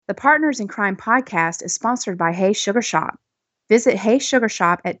The Partners in Crime podcast is sponsored by Hey Sugar Shop. Visit Hey Sugar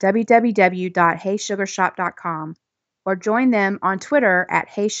Shop at www.heysugarshop.com or join them on Twitter at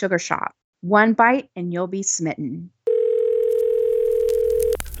Hey Sugar Shop. One bite and you'll be smitten.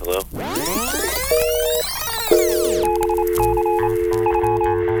 Hello?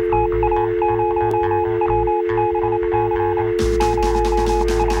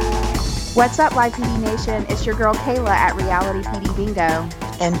 What's up, Live PD Nation? It's your girl Kayla at Reality PD Bingo.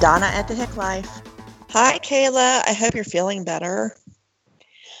 And Donna at The Hick Life. Hi, Kayla. I hope you're feeling better.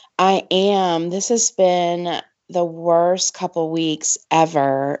 I am. This has been the worst couple weeks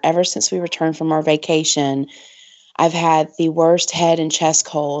ever since we returned from our vacation. I've had the worst head and chest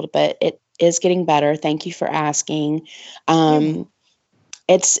cold, but it is getting better. Thank you for asking.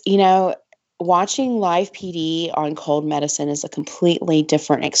 It's, watching Live PD on cold medicine is a completely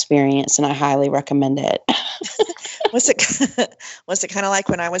different experience, and I highly recommend it. Was it kind of like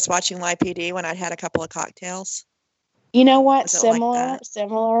when I was watching Live PD when I'd had a couple of cocktails? You know what? Similar.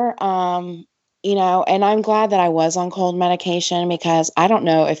 And I'm glad that I was on cold medication, because I don't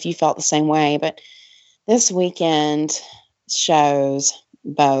know if you felt the same way, but this weekend shows,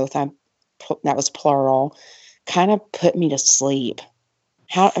 both, that was plural, kind of put me to sleep.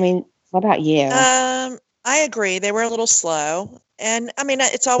 What about you? I agree. They were a little slow. And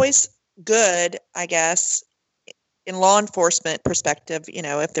it's always good, I guess, in law enforcement perspective,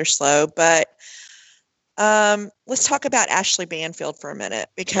 if they're slow. But let's talk about Ashley Banfield for a minute,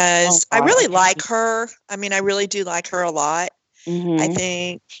 because I really like her. I really do like her a lot. Mm-hmm. I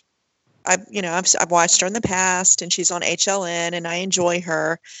think I've watched her in the past, and she's on HLN, and I enjoy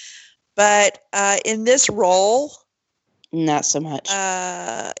her. But in this role, not so much.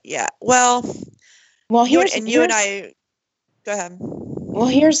 Yeah. Well, you and I, go ahead. Well,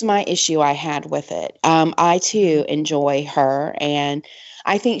 here's my issue I had with it. I too enjoy her, and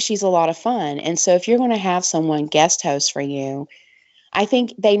I think she's a lot of fun. And so if you're going to have someone guest host for you, I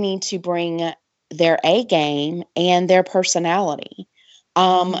think they need to bring their A game and their personality.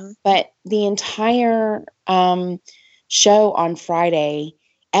 But the entire show on Friday,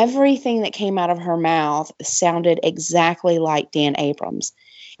 everything that came out of her mouth sounded exactly like Dan Abrams,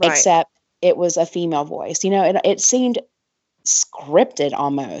 right, except it was a female voice. It seemed scripted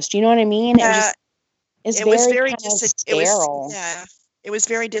almost. You know what I mean? Yeah, it was very sterile. It was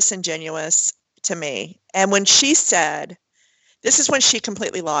very disingenuous to me. And when she said, this is when she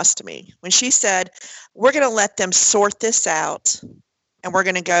completely lost me. When she said, we're going to let them sort this out, and we're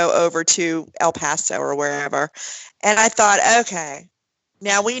going to go over to El Paso or wherever. And I thought, okay,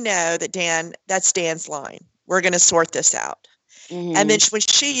 now we know that that's Dan's line. We're going to sort this out. Mm-hmm. And then when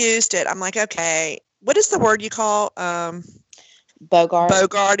she used it, I'm like, okay, what is the word you call?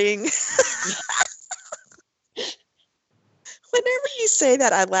 Bogarting. Whenever you say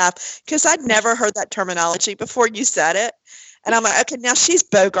that, I laugh, because I'd never heard that terminology before you said it. And I'm like, okay, now she's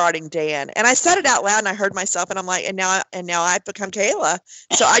bogarting Dan. And I said it out loud, and I heard myself, and I'm like, and now I've become Kayla.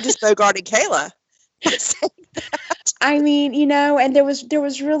 So I just bogarted Kayla. And there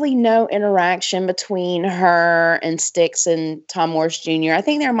was really no interaction between her and Styx and Tom Morris Jr. I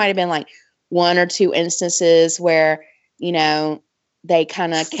think there might have been like one or two instances where, they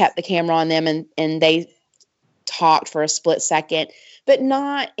kind of kept the camera on them and they talked for a split second, but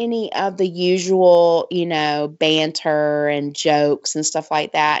not any of the usual, banter and jokes and stuff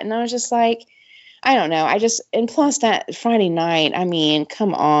like that. And I was just like, I don't know. And plus that Friday night,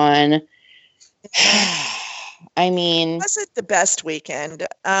 come on. Wasn't the best weekend.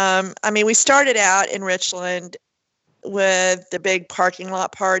 We started out in Richland with the big parking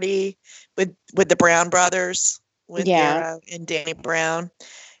lot party with the Brown brothers, with Vera and Danny Brown.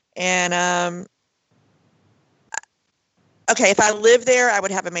 And okay, if I lived there, I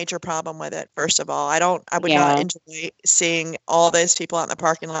would have a major problem with it. First of all, I would not enjoy seeing all those people out in the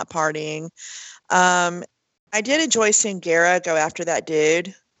parking lot partying. I did enjoy seeing Gara go after that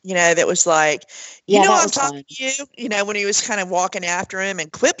dude. That was like, I'm talking to you, when he was kind of walking after him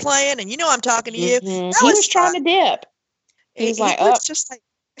and quit playing. And I'm talking to you. Mm-hmm. He was trying to dip. He was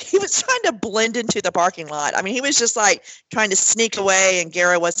he was trying to blend into the parking lot. He was just like trying to sneak away, and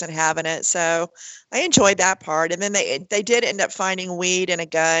Gara wasn't having it. So I enjoyed that part. And then they did end up finding weed and a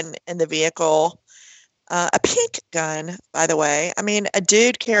gun in the vehicle. A pink gun, by the way. A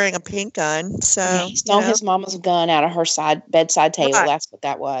dude carrying a pink gun. So he stole his mama's gun out of her bedside table. Right. That's what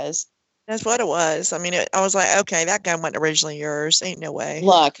that was. That's what it was. I was like, okay, that gun wasn't originally yours. Ain't no way.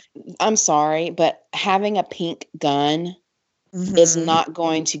 Look, I'm sorry, but having a pink gun is not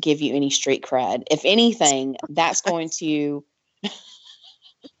going to give you any street cred. If anything, that's going to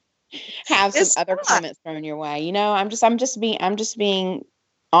have some other comments thrown your way. I'm just being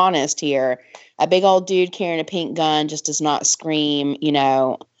honest here. A big old dude carrying a pink gun just does not scream,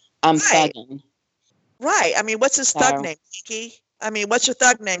 I'm Right. thugging. Right. I mean, what's his thug So, name? Pinky? I mean, what's your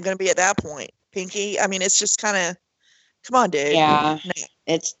thug name going to be at that point? Pinky? I mean, it's just kind of, come on, dude. yeah, No.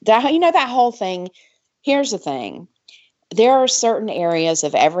 it's that, that whole thing. Here's the thing. There are certain areas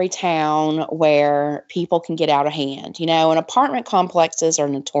of every town where people can get out of hand, and apartment complexes are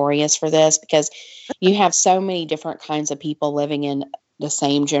notorious for this because you have so many different kinds of people living in the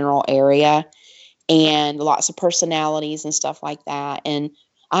same general area and lots of personalities and stuff like that. And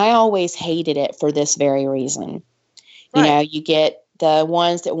I always hated it for this very reason. Right. You get the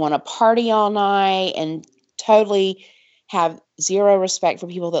ones that want to party all night and totally have zero respect for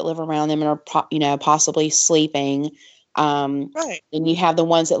people that live around them and are, possibly sleeping. Right. And you have the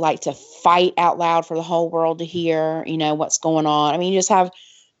ones that like to fight out loud for the whole world to hear, what's going on. I mean, you just have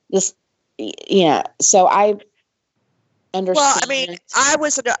this, so I Well, I mean,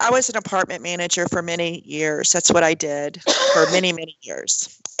 understand. I was an apartment manager for many years. That's what I did for many, many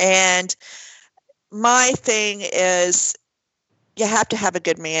years. And my thing is you have to have a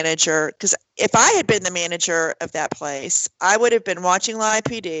good manager, because if I had been the manager of that place, I would have been watching Live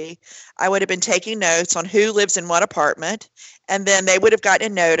PD. I would have been taking notes on who lives in what apartment, and then they would have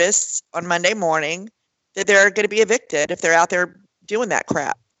gotten a notice on Monday morning that they're going to be evicted if they're out there doing that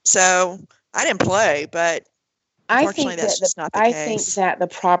crap. So I didn't play, but unfortunately, that's just not the I think case. that the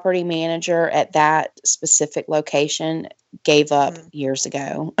property manager at that specific location gave up Mm. years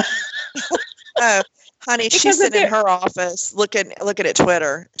ago. Oh, honey, she's Because of sitting in her office looking at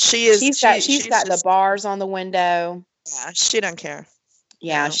Twitter. She's got the just, bars on the window. yeah, she doesn't care.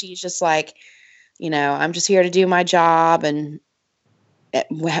 Yeah, No. she's just like, I'm just here to do my job and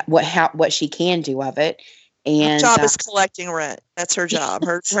what she can do of it. Her And job is collecting rent. That's her job.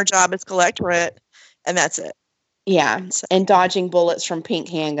 Her job is collect rent, and that's it. yeah, So, and dodging bullets from pink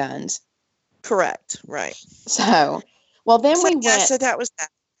handguns. correct. Right. So, well, then So we yeah, went. so that was that.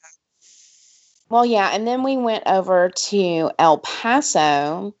 Well, yeah, and then we went over to El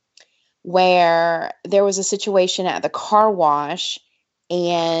Paso, where there was a situation at the car wash,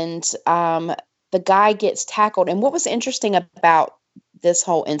 and the guy gets tackled. And what was interesting about this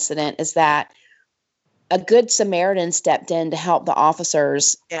whole incident is that a good Samaritan stepped in to help the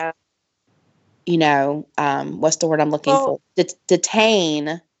officers, Yeah. what's the word I'm looking Well, for?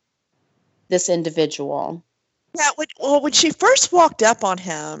 Detain this individual. yeah. When she first walked up on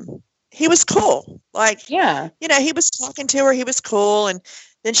him, he was cool. Like, Yeah. he was talking to her. He was cool, and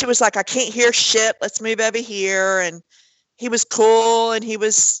then she was like, "I can't hear shit. Let's move over here." And he was cool, and he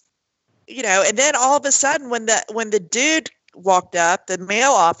was, and then all of a sudden, when the dude walked up, the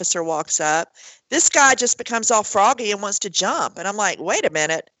male officer walks up, this guy just becomes all froggy and wants to jump. And I'm like, wait a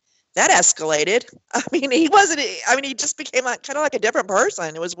minute, that escalated. I mean, he just became kind of like a different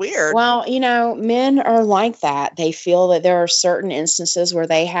person. It was weird. Well, men are like that. They feel that there are certain instances where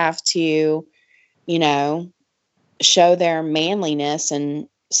they have to, show their manliness and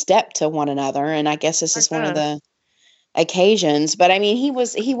step to one another. And I guess this is one of the occasions. But I mean, he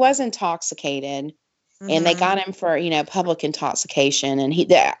was intoxicated, and they got him for public intoxication. And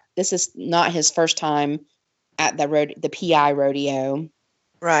this is not his first time at the PI rodeo.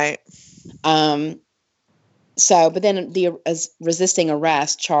 Right. So, but then the resisting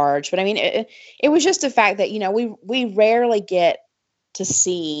arrest charge. But I mean, it was just the fact that we rarely get to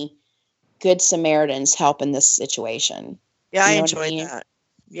see good Samaritans help in this situation. Yeah, I enjoyed that.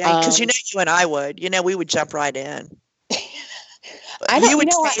 Yeah, because you and I would. We would jump right in. You would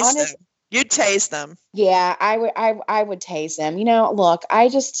tase them. You'd tase them. Yeah, I would tase them. Look,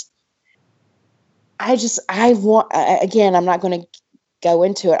 I want, again, I'm not going to go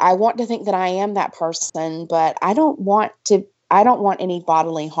into it. I want to think that I am that person, but I don't want any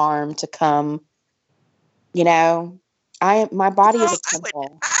bodily harm to come. My body is a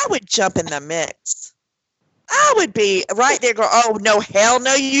temple. I would jump in the mix. I would be right there going, "Oh, no, hell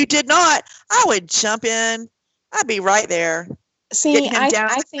no, you did not." I would jump in. I'd be right there. See, getting him down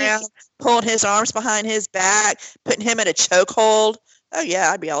on the ground, pulling his arms behind his back, putting him in a chokehold. Oh,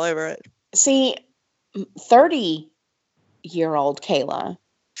 yeah, I'd be all over it. See, 30-year-old Kayla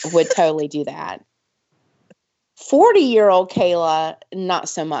would totally do that. 40-year-old Kayla, not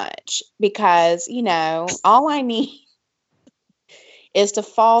so much, because, all I need is to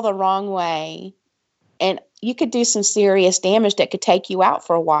fall the wrong way, and you could do some serious damage that could take you out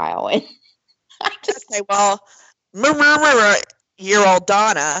for a while. And I just say, well, year-old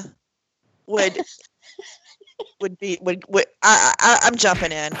Donna would I'm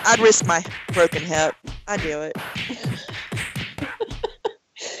jumping in. I'd risk my broken hip. I'd do it.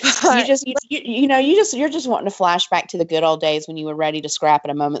 But you're just wanting to flash back to the good old days when you were ready to scrap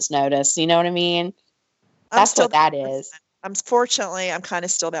at a moment's notice. You know what I mean? That's what that is. Unfortunately, I'm kind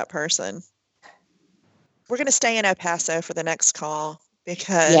of still that person. We're going to stay in El Paso for the next call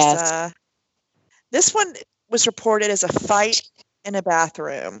because this one was reported as a fight in a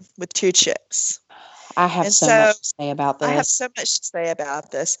bathroom with two chicks. I have so much to say about this. I have so much to say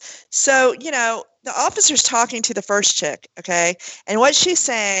about this. So, the officer's talking to the first chick, okay? And what she's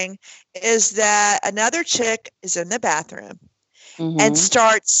saying is that another chick is in the bathroom and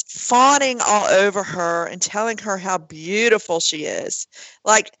starts fawning all over her and telling her how beautiful she is.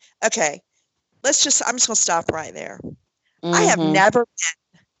 Like, okay, I'm just going to stop right there. I have never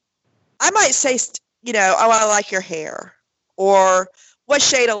been, I might say, oh, I like your hair, or what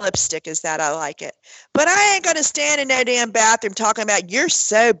shade of lipstick is that? I like it. But I ain't going to stand in no damn bathroom talking about you're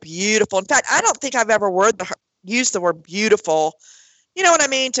so beautiful. In fact, I don't think I've ever used the word beautiful. You know what I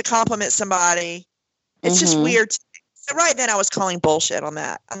mean? To compliment somebody. It's just weird. So right then I was calling bullshit on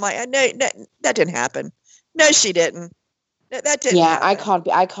that. I'm like, no, that didn't happen. No, she didn't. That didn't happen.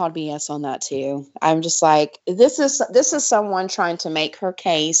 I called BS on that too. I'm just like, this is someone trying to make her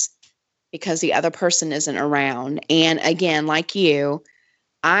case because the other person isn't around. And again, like you,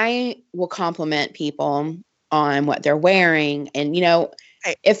 I will compliment people on what they're wearing and,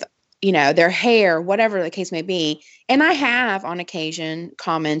 if, their hair, whatever the case may be. And I have on occasion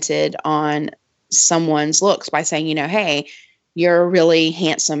commented on someone's looks by saying, hey, you're a really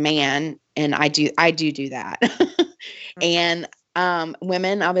handsome man. And I do that. And,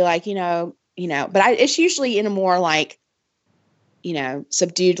 women, I'll be like, but it's usually in a more like,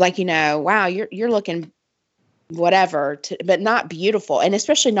 subdued, like, wow, you're looking whatever, but not beautiful, and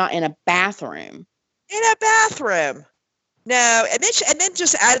especially not in a bathroom. In a bathroom, no. And then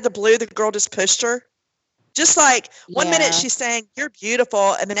just out of the blue, the girl just pushed her. Just like one minute she's saying you're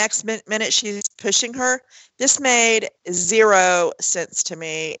beautiful, and the next minute she's pushing her. This made zero sense to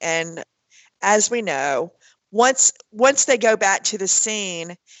me. And as we know, once they go back to the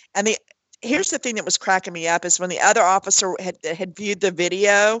scene, and here's the thing that was cracking me up is when the other officer had viewed the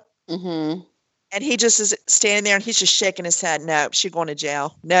video. And he just is standing there and he's just shaking his head. Nope, she's going to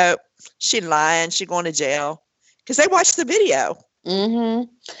jail. Nope, she's lying. She's going to jail. Because they watched the video. And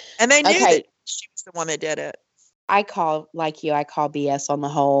they knew that she was the one that did it. I call BS on the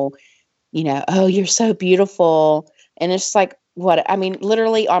whole, oh, you're so beautiful. And it's like,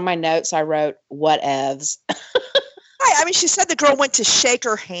 literally on my notes, I wrote, whatevs. Right. I mean, she said the girl went to shake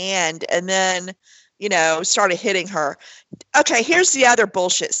her hand and then, started hitting her. Okay, here's the other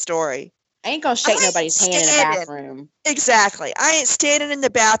bullshit story. I ain't gonna shake nobody's hand in a bathroom. Exactly. I ain't standing in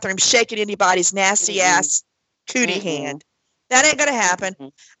the bathroom shaking anybody's nasty ass cootie hand. That ain't gonna happen.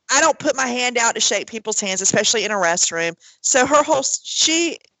 I don't put my hand out to shake people's hands, especially in a restroom. So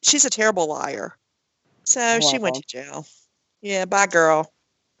she's a terrible liar. So she went to jail. Yeah, bye, girl.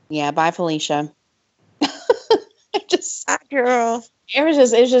 Yeah, bye, Felicia. Bye, girl.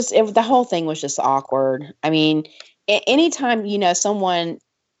 The whole thing was just awkward. I mean, anytime someone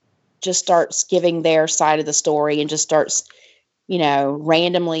just starts giving their side of the story and just starts,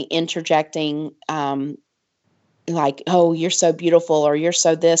 randomly interjecting, like, oh, you're so beautiful, or you're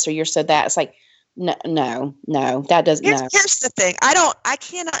so this, or you're so that. It's like, no, that doesn't. Here's the thing. I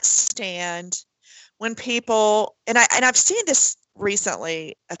cannot stand when people, and I've seen this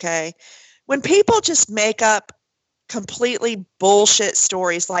recently. Okay. When people just make up completely bullshit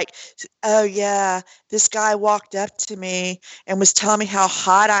stories like, oh yeah, this guy walked up to me and was telling me how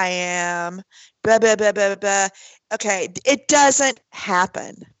hot I am, blah, blah, blah, blah, blah. Okay, it doesn't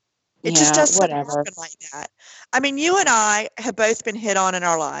happen. It just doesn't happen like that. I mean, you and I have both been hit on in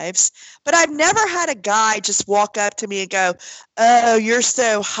our lives, but I've never had a guy just walk up to me and go, oh, you're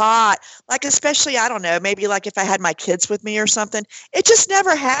so hot. Like, especially, I don't know, maybe like if I had my kids with me or something. It just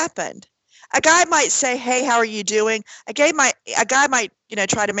never happened. A guy might say, hey, how are you doing? A guy might,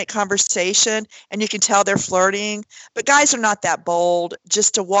 try to make conversation, and you can tell they're flirting. But guys are not that bold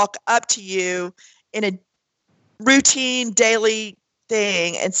just to walk up to you in a routine daily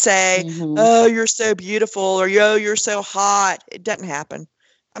thing and say, oh, you're so beautiful, or oh, you're so hot. It doesn't happen.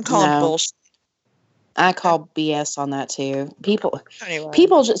 I'm calling bullshit. I call BS on that too. People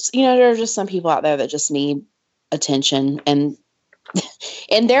just, there are just some people out there that just need attention, and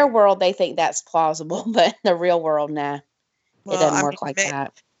in their world, they think that's plausible, but in the real world, nah, it doesn't work like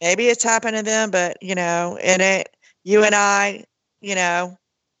that. Maybe it's happened to them, but you and I, in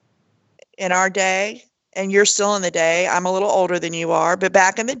our day, and you're still in the day. I'm a little older than you are, but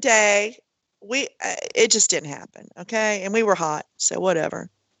back in the day, it just didn't happen. Okay, and we were hot, so whatever.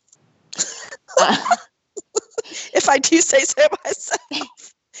 If I do say so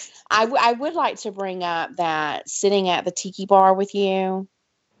myself. I would like to bring up that sitting at the tiki bar with you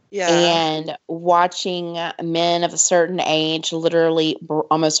Yeah. and watching men of a certain age literally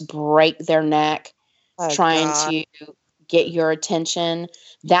almost break their neck trying God. to get your attention,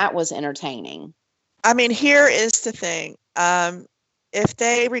 that was entertaining. I mean, here is the thing. If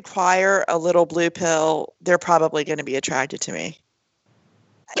they require a little blue pill, they're probably going to be attracted to me.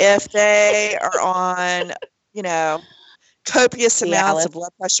 If they are on, copious amounts of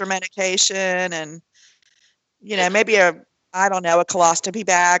blood pressure medication and, maybe a colostomy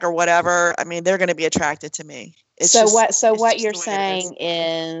bag or whatever, I mean, they're going to be attracted to me. So what you're saying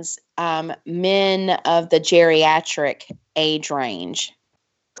is men of the geriatric age range.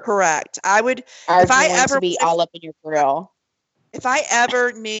 Correct. Are going to be all up in your grill. If I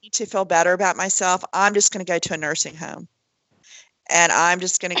ever need to feel better about myself, I'm just going to go to a nursing home. And I'm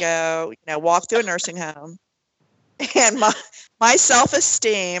just going to go, walk through a nursing home. And my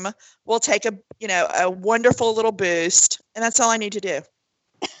self-esteem will take a wonderful little boost. And that's all I need to do.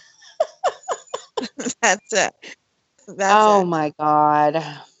 That's it. Oh my God.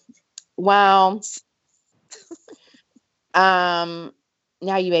 Wow. Now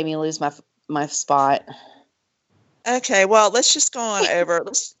you made me lose my spot. Okay, well, let's just go on over.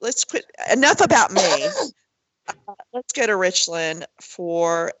 Let's quit. Enough about me. Let's go to Richland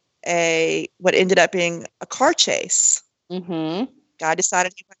for what ended up being a car chase. Mm-hmm. Guy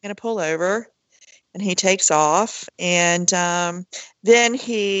decided he was going to pull over, and he takes off, and then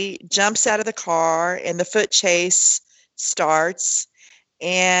he jumps out of the car, and the foot chase starts,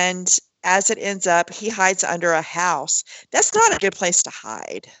 and as it ends up, he hides under a house. That's not a good place to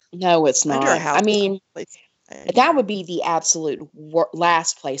hide. No, it's not. Under a house. I mean, that would be the absolute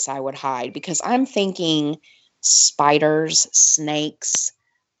last place I would hide, because I'm thinking spiders, snakes,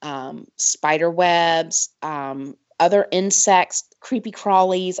 spider webs, other insects, creepy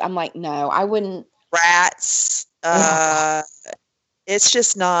crawlies. I'm like, no, I wouldn't. Rats. It's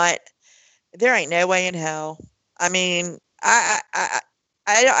just not. There ain't no way in hell. I mean, I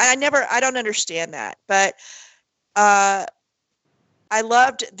don't understand that, but I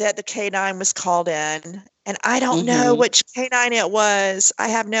loved that the K9 was called in, and I don't know which K9 it was. I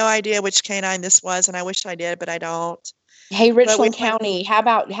have no idea which K9 this was, and I wish I did, but I don't. Hey, Richland County, how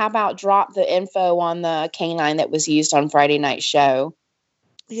about drop the info on the K9 that was used on Friday night show?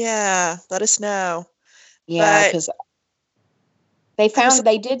 Yeah, let us know. Yeah, because they found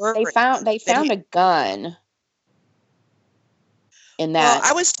a gun. Well,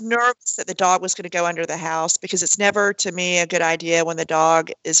 I was nervous that the dog was going to go under the house, because it's never, to me, a good idea when the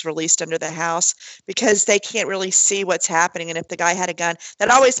dog is released under the house, because they can't really see what's happening. And if the guy had a gun, that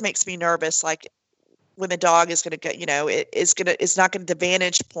always makes me nervous. Like when the dog is going to go, it's not going to, the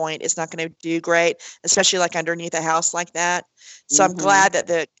vantage point is not going to do great, especially like underneath a house like that. So I'm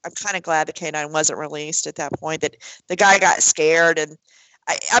kind of glad the K9 wasn't released at that point, that the guy got scared. And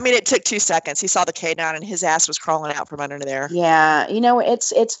I mean, it took 2 seconds. He saw the K9 and his ass was crawling out from under there. Yeah.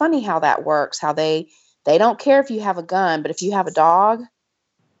 It's funny how that works, how they don't care if you have a gun, but if you have a dog,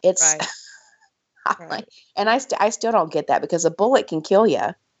 it's right. And I still don't get that, because a bullet can kill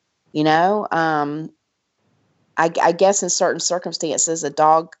you, I guess in certain circumstances, a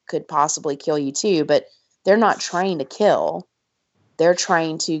dog could possibly kill you too, but they're not trained to kill. They're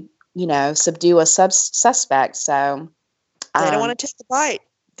trained to, subdue a suspect. So they don't want to take the bite.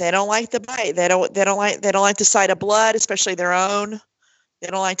 They don't like the bite. They don't like the sight of blood, especially their own. They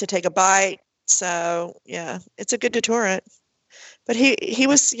don't like to take a bite. So yeah, it's a good deterrent. But he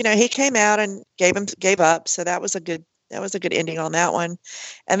was, he came out and gave up. So that was a good ending on that one.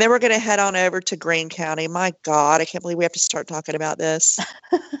 And then we're going to head on over to Greene County. My God, I can't believe we have to start talking about this.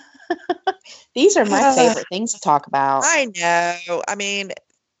 These are my favorite things to talk about. I know. I mean,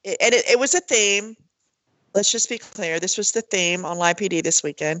 it was a theme. Let's just be clear. This was the theme on Live PD this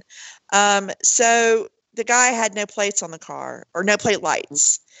weekend. So the guy had no plates on the car, or no plate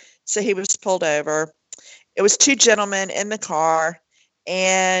lights. So he was pulled over. It was 2 gentlemen in the car,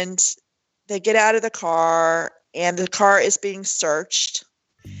 and they get out of the car, and the car is being searched.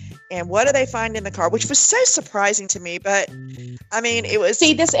 And what do they find in the car? Which was so surprising to me, but I mean, it was.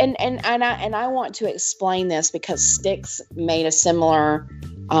 See this, and I want to explain this, because Styx made a similar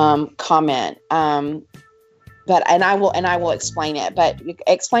comment. But I will explain it. But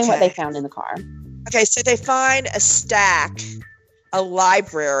explain what they found in the car. Okay, so they find a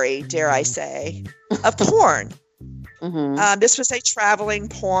library, dare I say, of porn. Mm-hmm. This was a traveling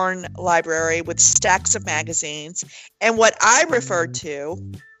porn library with stacks of magazines. And what I referred to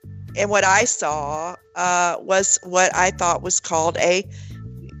and what I saw was what I thought was called a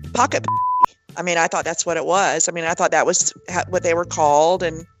pocket. I mean, I thought that's what it was. I mean, I thought that was what they were called.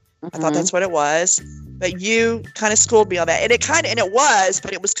 And I thought that's what it was, but you kind of schooled me on that, and it was,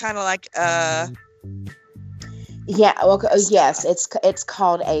 but it was kind of like Yeah, well, yes, it's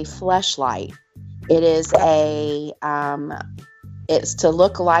called a fleshlight. It is it's to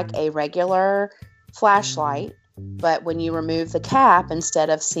look like a regular flashlight, but when you remove the cap, instead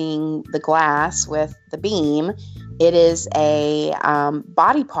of seeing the glass with the beam, it is a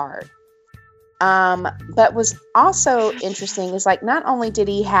body part. But was also interesting is like not only did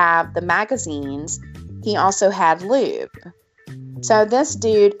he have the magazines, he also had lube. So this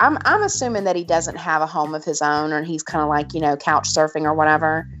dude, I'm assuming that he doesn't have a home of his own, or he's kind of like, couch surfing or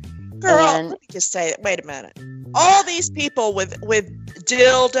whatever. Girl, let me just say, wait a minute. All these people with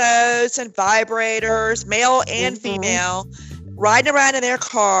dildos and vibrators, male and female, riding around in their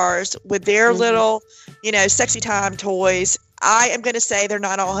cars with their little, sexy time toys. I am going to say they're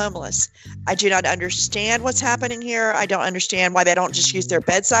not all homeless. I do not understand what's happening here. I don't understand why they don't just use their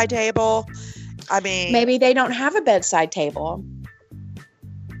bedside table. I mean, maybe they don't have a bedside table.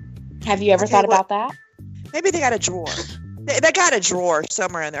 Have you ever thought about that? Maybe they got a drawer. They got a drawer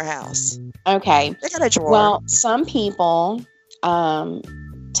somewhere in their house. Okay. They got a drawer. Well, some people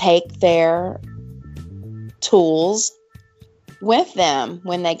take their tools with them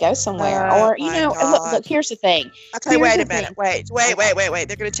when they go somewhere. Or, look, here's the thing. Okay, wait a minute. Wait.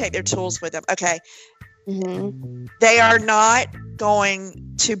 They're going to take their tools with them. Okay. Mm-hmm. They are not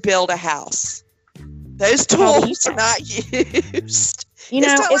going to build a house. Those tools are not used.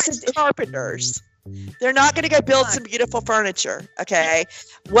 It's like carpenters. They're not going to go build some beautiful furniture. Okay.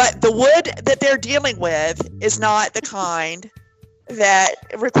 What the wood that they're dealing with is not the kind that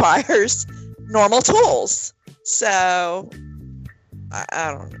requires normal tools. So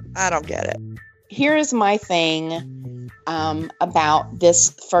I don't get it. Here is my thing about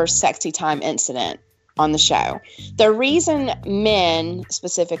this first sexy time incident on the show. The reason men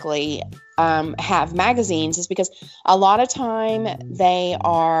specifically have magazines is because a lot of time they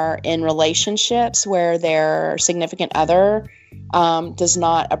are in relationships where their significant other does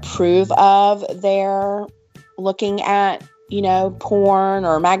not approve of their looking at, porn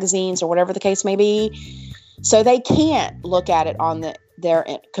or magazines or whatever the case may be. So they can't look at it on their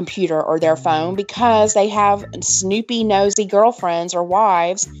computer or their phone because they have snoopy, nosy girlfriends or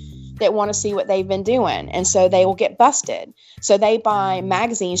wives that want to see what they've been doing. And so they will get busted. So they buy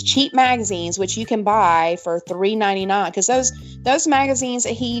magazines, cheap magazines, which you can buy for $3.99, because those magazines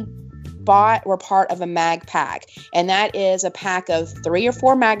that he bought were part of a mag pack. And that is a pack of 3 or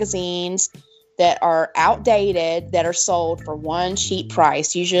 4 magazines that are outdated, that are sold for one cheap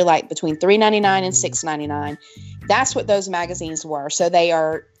price, usually like between $3.99 and $6.99. That's what those magazines were. So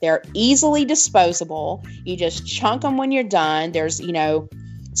they're easily disposable. You just chunk them when you're done. There's,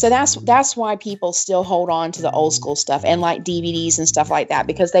 so that's why people still hold on to the old school stuff and like DVDs and stuff like that,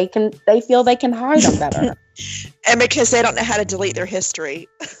 because they feel they can hide them better. And because they don't know how to delete their history.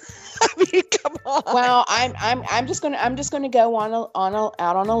 I mean, come on. Well, I'm just gonna go out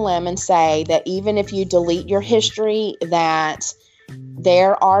on a limb and say that even if you delete your history, that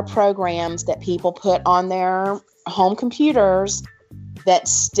there are programs that people put on their home computers that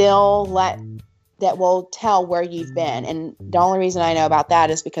will tell where you've been. And the only reason I know about that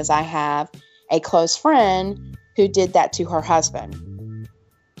is because I have a close friend who did that to her husband.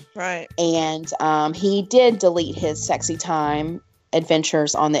 Right. And he did delete his sexy time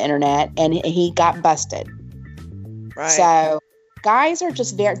adventures on the internet, and he got busted. Right. So guys are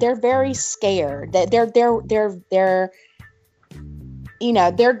just they're very scared. That they're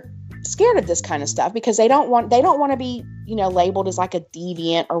scared of this kind of stuff because they don't want to be labeled as like a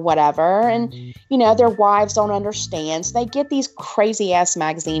deviant or whatever, and their wives don't understand, so they get these crazy ass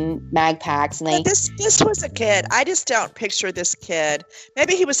mag packs. And this was a kid. I just don't picture this kid.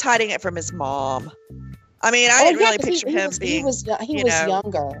 Maybe he was hiding it from his mom. I mean, I didn't really picture him being. He was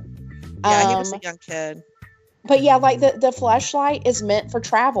younger. Yeah, he was a young kid. But yeah, like the flashlight is meant for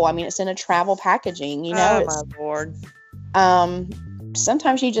travel. I mean, it's in a travel packaging. Oh my Lord.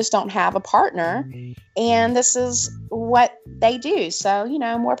 Sometimes you just don't have a partner, and this is what they do. So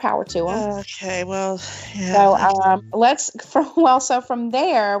more power to them. Okay, well, yeah. So from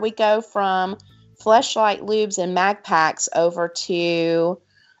there we go from fleshlight lubes and mag packs over to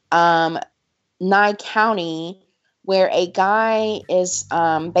Nye County, where a guy is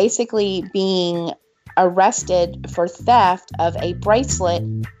basically being arrested for theft of a bracelet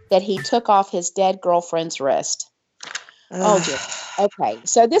that he took off his dead girlfriend's wrist. Oh, dear. Okay.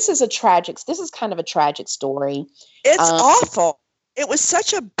 So this is kind of a tragic story. It's awful. It was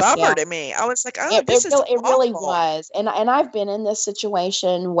such a bummer to me. I was like, this is awful. It really was. And I've been in this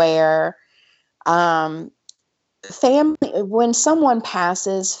situation where when someone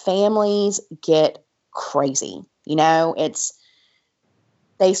passes, families get crazy.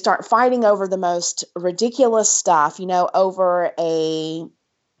 They start fighting over the most ridiculous stuff, over a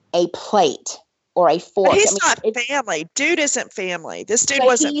plate or a fork. But he's not family. Dude isn't family. This dude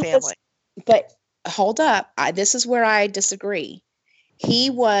wasn't family. But hold up. This is where I disagree. He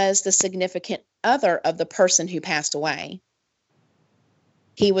was the significant other of the person who passed away.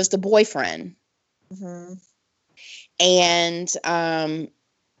 He was the boyfriend. Mm-hmm. And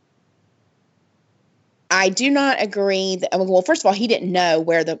I do not agree that, well, first of all, he didn't know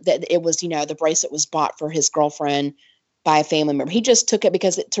where that it was, the bracelet was bought for his girlfriend by a family member. He just took it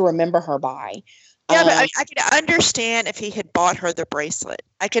because to remember her by. Yeah, but I could understand if he had bought her the bracelet.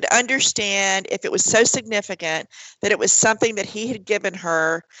 I could understand if it was so significant that it was something that he had given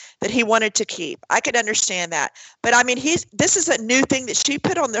her that he wanted to keep. I could understand that. But I mean, this is a new thing that she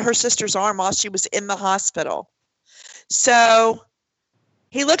put on her sister's arm while she was in the hospital. So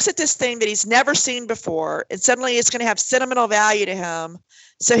he looks at this thing that he's never seen before, and suddenly it's going to have sentimental value to him.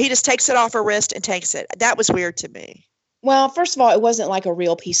 So he just takes it off her wrist and takes it. That was weird to me. Well, first of all, it wasn't like a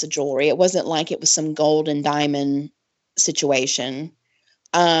real piece of jewelry. It wasn't like it was some gold and diamond situation.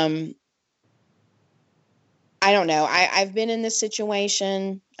 I don't know. I've been in this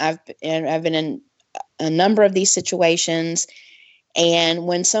situation. I've been in a number of these situations. And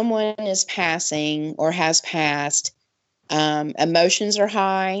when someone is passing or has passed, emotions are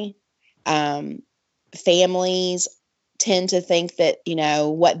high. Families tend to think that,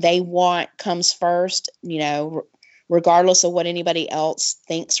 what they want comes first, regardless of what anybody else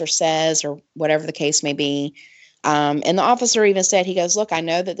thinks or says or whatever the case may be. And the officer even said, he goes, look, I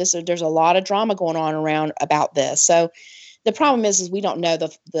know that there's a lot of drama going on around about this. So the problem is we don't know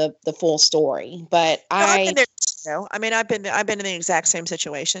the full story, but I've been in the exact same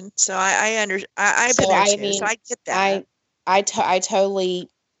situation. So I've been there too. So I get that. I totally,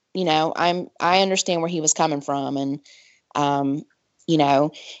 I understand where he was coming from, and, and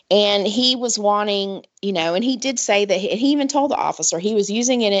he was wanting, and he did say that he even told the officer he was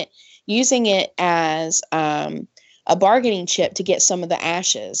using it as a bargaining chip to get some of the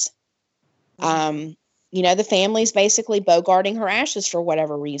ashes. The family's basically bogarting her ashes for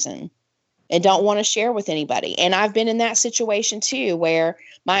whatever reason and don't want to share with anybody. And I've been in that situation too, where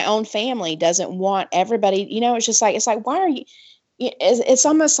my own family doesn't want everybody, it's just like, why are you, it's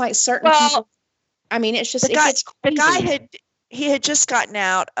almost like certain people. I mean, it's just, the guy had just gotten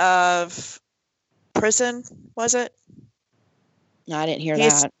out of prison, was it? No, I didn't hear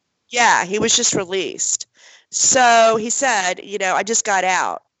that. Yeah, he was just released. So he said, I just got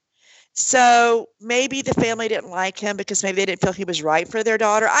out. So maybe the family didn't like him because maybe they didn't feel he was right for their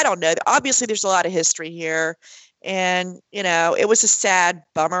daughter. I don't know. Obviously, there's a lot of history here. And, it was a sad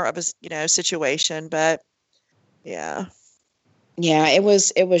bummer of a, situation. But, yeah. Yeah, it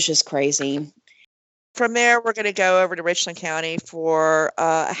was just crazy. From there, we're going to go over to Richland County for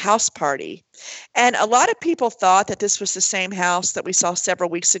a house party. And a lot of people thought that this was the same house that we saw several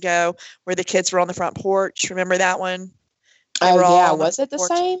weeks ago where the kids were on the front porch. Remember that one? Oh, yeah. Was it the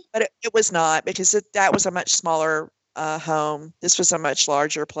same? But it was not, because that was a much smaller home. This was a much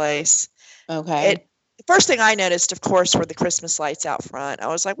larger place. Okay. The first thing I noticed, of course, were the Christmas lights out front. I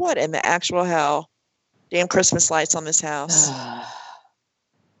was like, what in the actual hell? Damn Christmas lights on this house.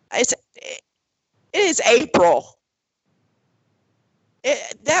 It is April.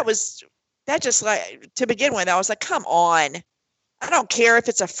 To begin with, I was like, come on. I don't care if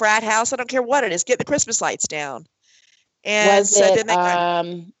it's a frat house. I don't care what it is. Get the Christmas lights down. And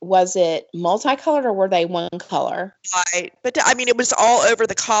was it multicolored or were they one color? Right. But I mean, it was all over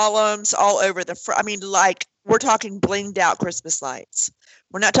the columns, all over the front. I mean, like, we're talking blinged out Christmas lights.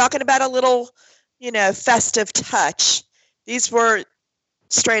 We're not talking about a little, festive touch. These were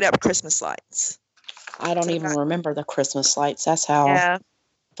straight up Christmas lights. I don't even remember the Christmas lights. That's how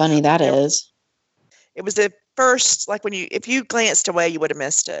funny that is. It was the first, like, if you glanced away, you would have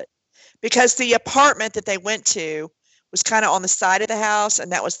missed it, because the apartment that they went to was kind of on the side of the house,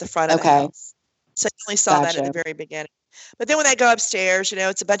 and that was the front of the house. So you only saw that at the very beginning. But then when they go upstairs,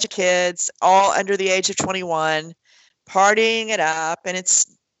 it's a bunch of kids, all under the age of 21, partying it up, and it's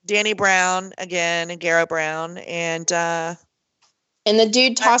Danny Brown again and Garrow Brown, and the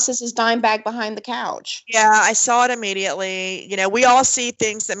dude tosses his dime bag behind the couch. Yeah, I saw it immediately. We all see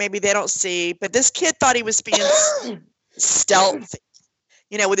things that maybe they don't see, but this kid thought he was being stealthy.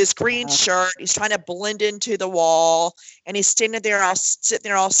 With his green shirt, he's trying to blend into the wall, and he's sitting there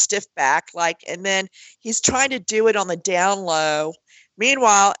all stiff back, and then he's trying to do it on the down low.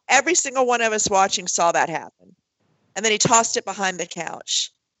 Meanwhile, every single one of us watching saw that happen. And then he tossed it behind the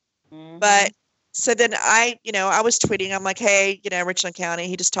couch. Mm-hmm. But So then I was tweeting, I'm like, hey, Richland County,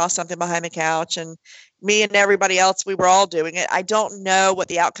 he just tossed something behind the couch, and me and everybody else, we were all doing it. I don't know what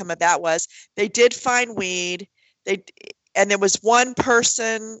the outcome of that was. They did find weed. And there was one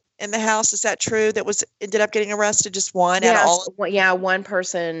person in the house. Is that true? That ended up getting arrested? Just one out of all? Yeah, one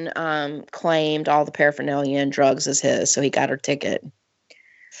person claimed all the paraphernalia and drugs as his, so he got her ticket.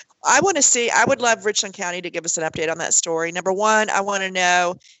 I would love Richland County to give us an update on that story. Number one, I want to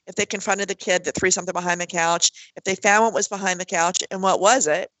know if they confronted the kid that threw something behind the couch, if they found what was behind the couch, and what was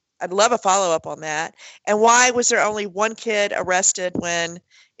it. I'd love a follow-up on that. And why was there only one kid arrested when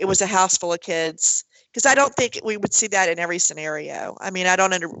it was a house full of kids? Because I don't think we would see that in every scenario. I mean, I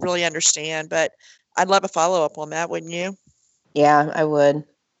don't really understand, but I'd love a follow-up on that, wouldn't you? Yeah, I would.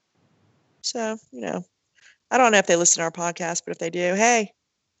 So, I don't know if they listen to our podcast, but if they do, hey,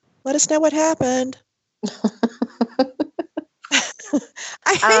 let us know what happened.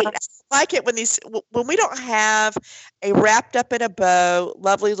 I like it when we don't have a wrapped up in a bow,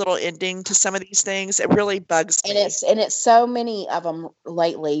 lovely little ending to some of these things. It really bugs me. And it's so many of them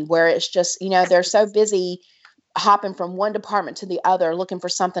lately where it's just, they're so busy hopping from one department to the other, looking for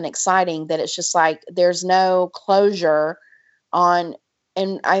something exciting, that it's just like, there's no closure on,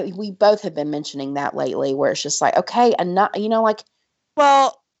 and we both have been mentioning that lately, where it's just like, okay, and not,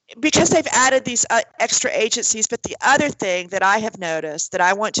 well, because they've added these extra agencies. But the other thing that I have noticed that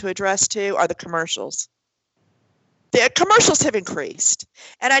I want to address too are the commercials. The commercials have increased,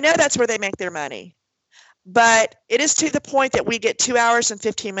 and I know that's where they make their money, but it is to the point that we get 2 hours and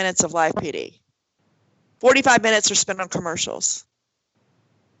 15 minutes of live PD. 45 minutes are spent on commercials.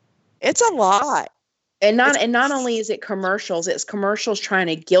 It's a lot. And not only is it commercials, it's commercials trying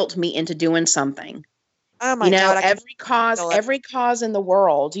to guilt me into doing something. Oh my God! Every cause in the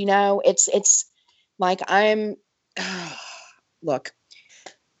world. It's like look,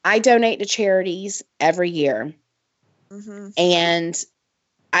 I donate to charities every year, and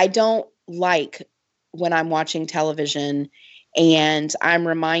I don't like when I'm watching television and I'm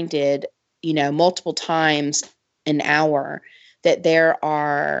reminded, multiple times an hour that there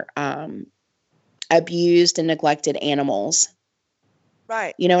are abused and neglected animals.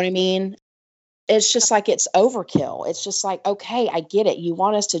 Right. You know what I mean? It's just like, it's overkill. It's just like, okay, I get it. You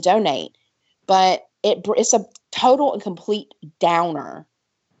want us to donate, but it's a total and complete downer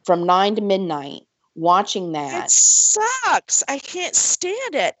from 9 to midnight watching that. It sucks. I can't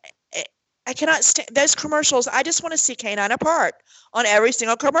stand it. I cannot stand those commercials. I just want to see Canine Apart on every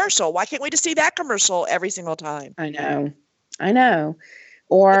single commercial. Why can't we just see that commercial every single time? I know.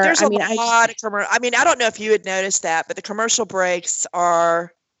 Or but there's lot of commercial. I mean, I don't know if you had noticed that, but the commercial breaks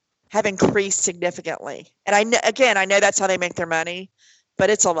have increased significantly. And I know that's how they make their money, but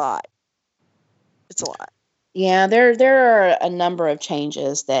it's a lot. It's a lot. Yeah, there are a number of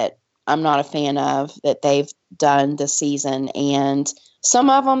changes that I'm not a fan of that they've done this season, and some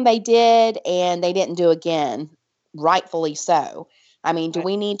of them they did and they didn't do again, rightfully so. I mean, do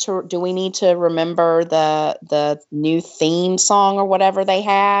we need to remember the new theme song or whatever they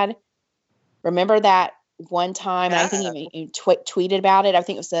had? Remember that one time? I think you tweeted about it. I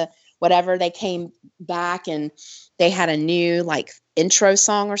think it was whatever, they came back and they had a new like intro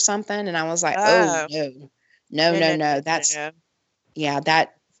song or something, and I was like, oh no, that's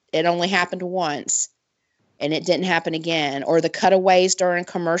that it only happened once and it didn't happen again. Or the cutaways during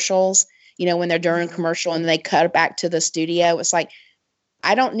commercials, when they're during commercial and they cut back to the studio, it's like,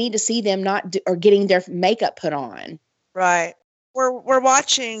 I don't need to see them or getting their makeup put on. Right. We're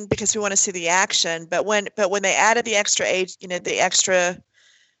watching because we want to see the action, but when they added the extra extra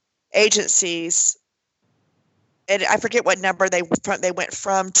agencies, and I forget what number they went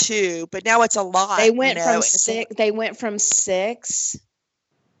from to, but now it's a lot. They went from 6. They went from 6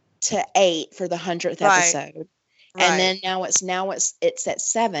 to 8 for the 100th episode, and then now it's at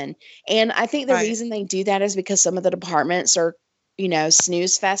 7. And I think the reason they do that is because some of the departments are,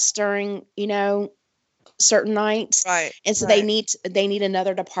 snooze fest during, certain nights, right? And so they need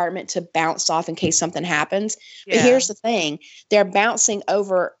another department to bounce off in case something happens. Yeah. But here's the thing: they're bouncing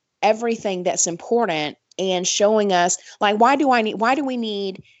over everything that's important and showing us, like, why do we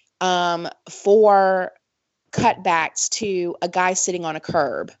need 4 cutbacks to a guy sitting on a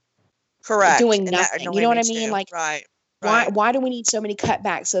curb, correct, doing nothing? You know what I mean? Too. Like, right. Why do we need so many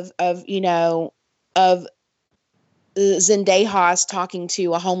cutbacks of Zendaya talking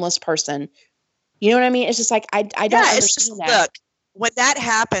to a homeless person? You know what I mean? It's just like, I don't understand that. Look, when that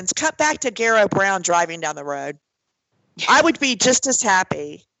happens, cut back to Garrow Brown driving down the road. I would be just as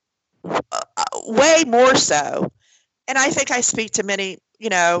happy, way more so. And I think I speak to many,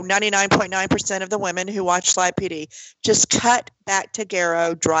 99.9% of the women who watch Sly PD. Just cut back to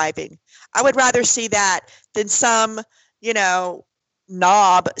Garrow driving. I would rather see that than some,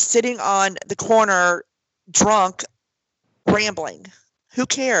 knob sitting on the corner drunk rambling. Who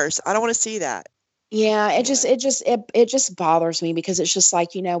cares? I don't want to see that. Yeah, it just bothers me because it's just like,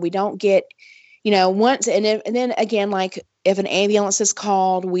 we don't get, once and then again, like if an ambulance is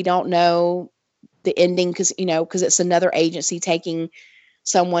called, we don't know the ending because it's another agency taking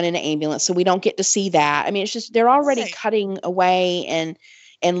someone in an ambulance, so we don't get to see that. I mean, it's just they're already cutting away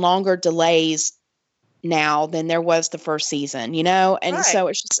and longer delays now than there was the first season, and so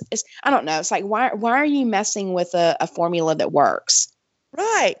it's I don't know. It's like why are you messing with a formula that works?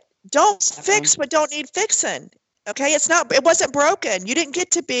 Right. Don't fix what don't need fixing. Okay, it wasn't broken. You didn't get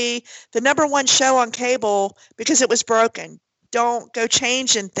to be the #1 show on cable because it was broken. Don't go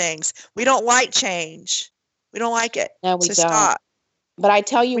changing things. We don't like change. We don't like it. No, we so don't. Stop. But I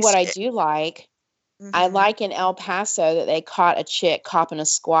tell you what I do like. Mm-hmm. I like in El Paso that they caught a chick copping a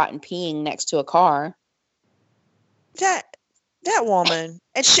squat and peeing next to a car. That woman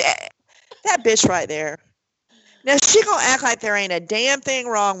and that bitch right there. Now she gonna act like there ain't a damn thing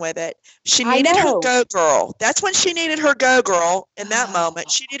wrong with it. She needed her go girl. That's when she needed her go girl in that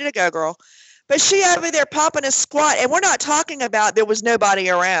moment. She needed a go girl. But she over there popping a squat, and we're not talking about there was nobody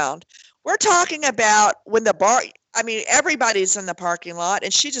around. We're talking about when everybody's in the parking lot,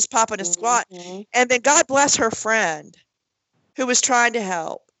 and she's just popping a squat. And then God bless her friend who was trying to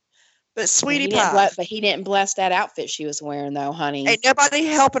help. But sweetie pie. But he didn't bless that outfit she was wearing, though, honey. Ain't nobody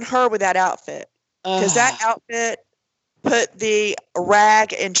helping her with that outfit. Because that outfit put the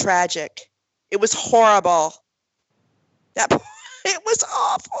rag in tragic. It was horrible. It was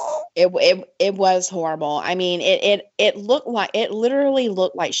awful. It was horrible. I mean, it literally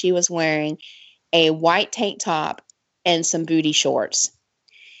looked like she was wearing a white tank top and some booty shorts.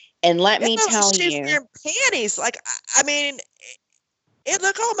 And let me tell you, she's wearing panties. Like, I mean, it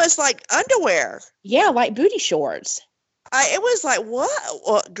looked almost like underwear. Yeah, like booty shorts. It was like,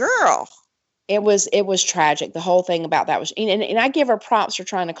 what girl? It was tragic. The whole thing about that was, and I give her props for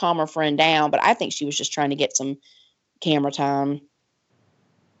trying to calm her friend down, but I think she was just trying to get some camera time.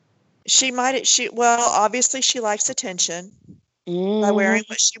 Obviously she likes attention by wearing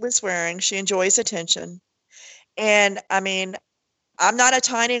what she was wearing. She enjoys attention. And I mean, I'm not a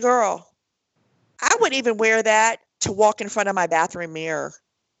tiny girl. I wouldn't even wear that to walk in front of my bathroom mirror.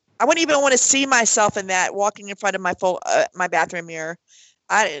 I wouldn't even want to see myself in that walking in front of my bathroom mirror.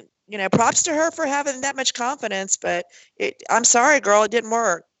 Props to her for having that much confidence, but I'm sorry, girl, it didn't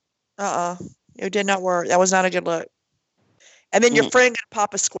work. It did not work. That was not a good look. And then your friend gonna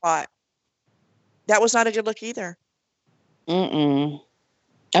pop a squat. That was not a good look either. I mean,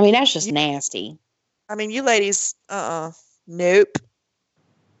 that's just nasty. I mean, you ladies, nope.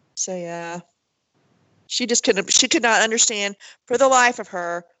 So yeah, she could not understand for the life of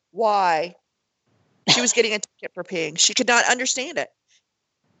her why she was getting a ticket for peeing. She could not understand it.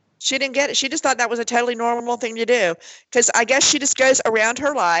 She didn't get it. She just thought that was a totally normal thing to do. Because I guess she just goes around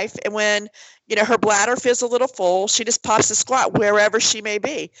her life, and when her bladder feels a little full, she just pops a squat wherever she may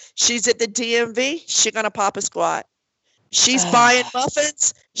be. She's at the DMV, she's gonna pop a squat. She's buying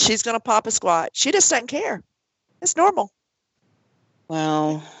muffins, she's gonna pop a squat. She just doesn't care. It's normal.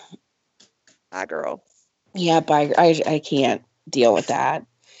 Well, hi, girl. Yeah, but I can't deal with that.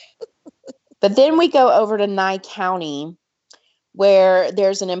 But then we go over to Nye County, where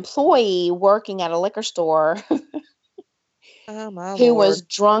there's an employee working at a liquor store who was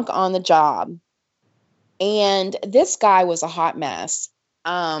drunk on the job. And this guy was a hot mess.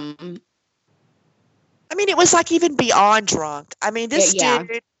 I mean, it was like even beyond drunk. I mean, this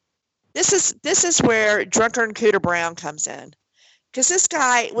dude, this is where Drunker and Cooter Brown comes in. Because this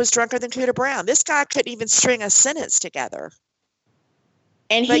guy was drunker than Cooter Brown. This guy couldn't even string a sentence together.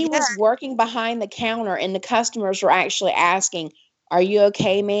 And he was working behind the counter, and the customers were actually asking, "Are you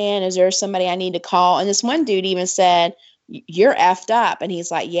okay, man? Is there somebody I need to call?" And this one dude even said, "You're effed up." And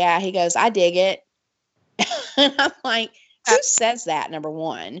he's like, "Yeah." He goes, "I dig it." And I'm like, who says that, number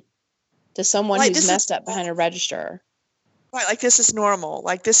one, to someone who's messed up behind a register? Right, like this is normal.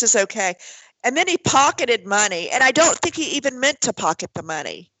 Like this is okay. And then he pocketed money, and I don't think he even meant to pocket the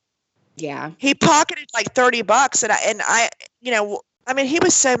money. Yeah. He pocketed like $30, and I, I mean, he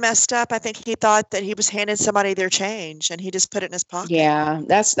was so messed up. I think he thought that he was handing somebody their change, and he just put it in his pocket. Yeah,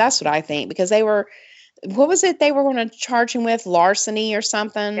 that's what I think, because they were, what was it they were going to charge him with? Larceny or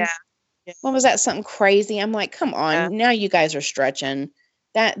something? Yeah. What was that? Something crazy. I'm like, come on, now you guys are stretching.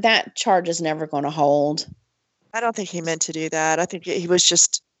 That charge is never going to hold. I don't think he meant to do that. I think he was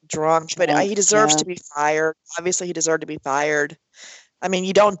just drunk, but he deserves to be fired. Obviously, he deserved to be fired. I mean,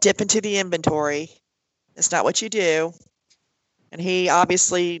 you don't dip into the inventory. That's not what you do. And he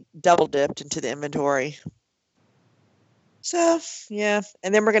obviously double dipped into the inventory. So, yeah.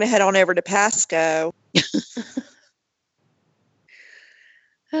 And then we're going to head on over to Pasco.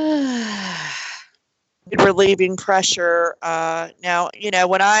 Relieving pressure. Now,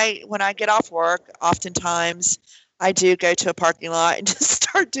 when I get off work, oftentimes I do go to a parking lot and just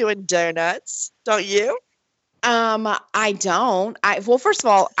start doing donuts. Don't you? I don't. Well, first of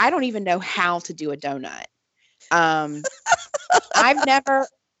all, I don't even know how to do a donut. I've never,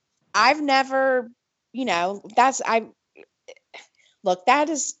 I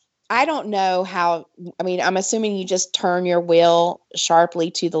don't know how, I mean, I'm assuming you just turn your wheel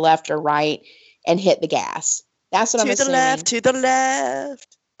sharply to the left or right and hit the gas. That's what I'm assuming. To the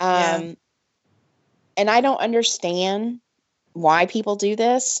left. And I don't understand why people do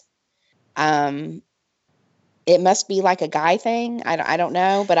this. It must be like a guy thing. I don't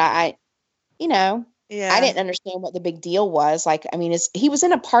know, but I didn't understand what the big deal was. Like, I mean, he was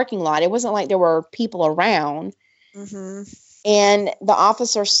in a parking lot. It wasn't like there were people around. Mm-hmm. And the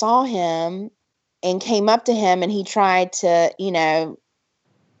officer saw him and came up to him, and he tried to,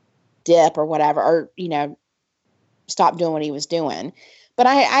 dip or whatever, or, stop doing what he was doing. But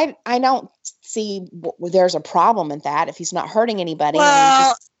I don't see there's a problem in that if he's not hurting anybody.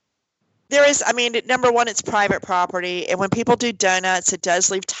 Well, there is, number one, it's private property. And when people do donuts, it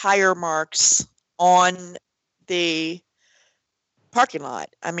does leave tire marks on the parking lot.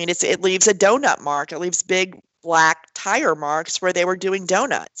 I mean, it leaves a donut mark. It leaves big black tire marks where they were doing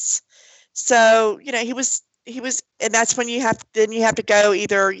donuts. So, he was, and that's when you have to go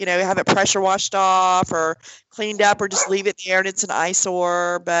either, have it pressure washed off or cleaned up or just leave it there and it's an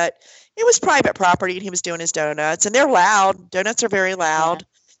eyesore. But it was private property and he was doing his donuts, and they're loud. Donuts are very loud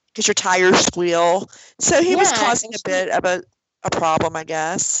because your tires squeal. So he was causing a bit of a problem, I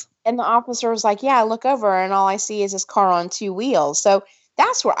guess. And the officer was like, yeah, look over, and all I see is this car on two wheels. So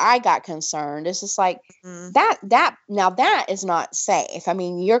that's where I got concerned. It's just like that is not safe. I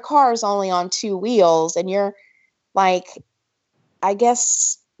mean, your car is only on two wheels, and you're like, I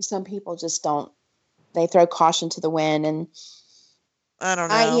guess some people just don't. They throw caution to the wind, and I don't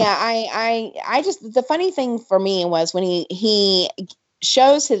know. I just, the funny thing for me was when he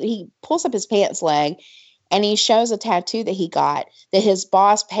pulls up his pants leg, and he shows a tattoo that he got, that his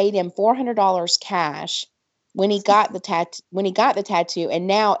boss paid him $400 cash when he got the tattoo, and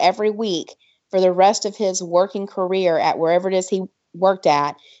now every week for the rest of his working career at wherever it is he worked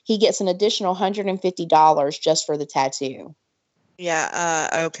at, he gets an additional $150 just for the tattoo. Yeah.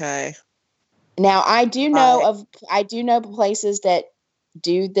 Okay. Now I do know places that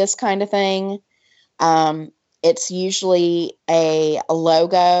do this kind of thing. It's usually a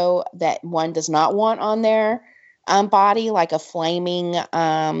logo that one does not want on their body, like a flaming,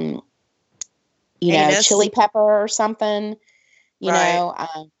 chili pepper or something, know.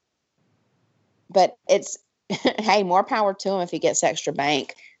 But it's, hey, more power to him if he gets extra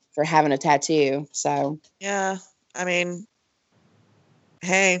bank for having a tattoo. So yeah, I mean,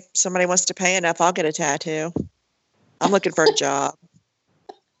 hey, somebody wants to pay enough, I'll get a tattoo. I'm looking for a job.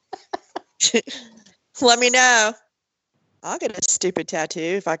 Let me know. I'll get a stupid tattoo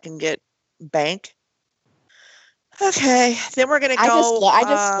if I can get bank. Okay, then we're gonna go. I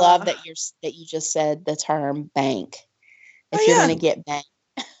just love that you just said the term bank. If you're gonna get bank,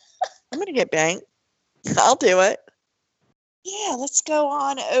 I'm gonna get bank. I'll do it. Yeah, let's go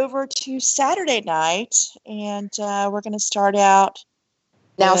on over to Saturday night, and we're gonna start out.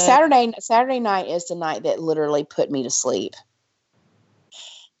 Now, Saturday night is the night that literally put me to sleep.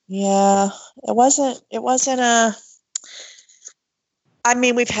 Yeah, it wasn't a. I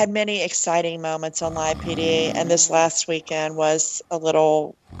mean, we've had many exciting moments on Live PD, and this last weekend was a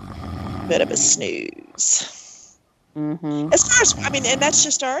little bit of a snooze. Mm-hmm. As far as, and that's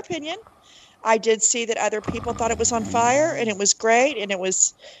just our opinion. I did see that other people thought it was on fire, and it was great, and it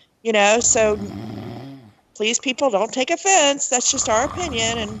was, so please, people, don't take offense. That's just our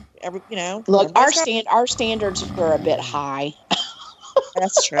opinion, and Look, our standards are a bit high.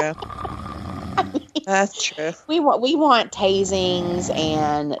 That's true. That's true. We want tasings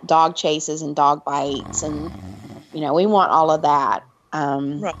and dog chases and dog bites, and we want all of that.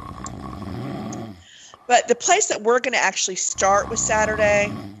 Right. But the place that we're going to actually start with Saturday,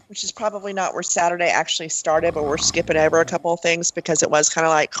 which is probably not where Saturday actually started, but we're skipping over a couple of things because it was kind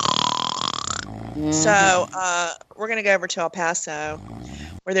of like. Mm-hmm. So we're going to go over to El Paso,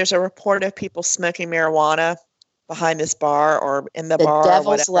 where there's a report of people smoking marijuana behind this bar or in the bar. The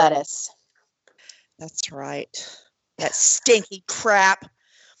devil's or whatever. lettuce. That's right. That stinky crap.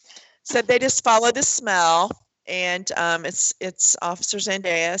 So they just follow the smell. and it's Officer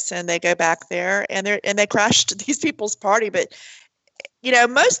Zendejas, and they go back there, and they crashed these people's party. But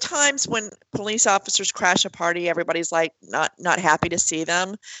most times when police officers crash a party, everybody's like not happy to see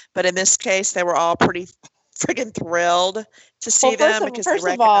them. But in this case, they were all pretty friggin' thrilled to see them because they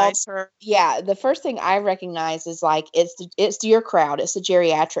recognize her. Yeah, the first thing I recognize is like it's your crowd. It's the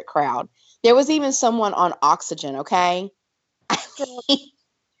geriatric crowd. There was even someone on oxygen. Okay. I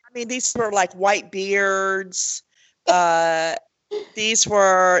mean, these were like white beards. This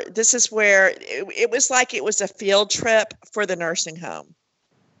is where it was like it was a field trip for the nursing home.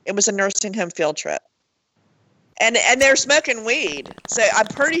 It was a nursing home field trip. And they're smoking weed. So I'm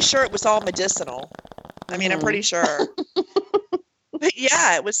pretty sure it was all medicinal. I mean, I'm pretty sure. But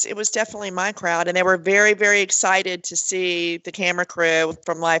yeah, it was definitely my crowd. And they were very, very excited to see the camera crew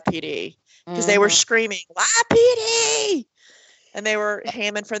from Live PD because they were screaming, Live PD! And they were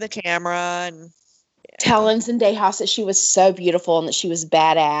hamming for the camera and telling Zendejas that she was so beautiful and that she was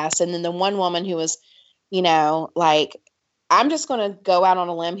badass. And then the one woman who was, like, I'm just going to go out on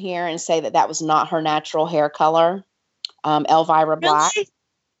a limb here and say that was not her natural hair color. Elvira Black.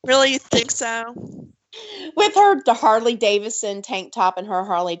 Really? You think so? With the Harley Davidson tank top and her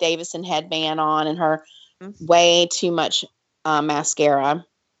Harley Davidson headband on and her way too much mascara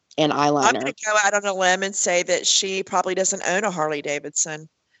and eyeliner. I'm going to go out on a limb and say that she probably doesn't own a Harley Davidson.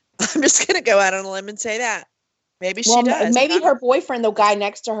 I'm just going to go out on a limb and say that. Maybe she does. Maybe her boyfriend, the guy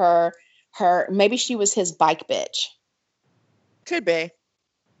next to her, maybe she was his bike bitch. Could be.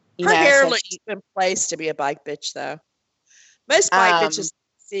 Her hair looks in place to be a bike bitch, though. Most bike bitches,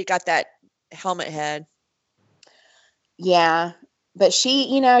 got that helmet head. Yeah. But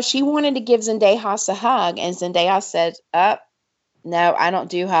she wanted to give Zendejas a hug, and Zendejas said, no, I don't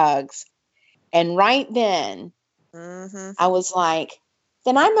do hugs. And right then, I was like,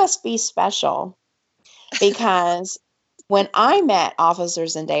 then I must be special, because when I met Officer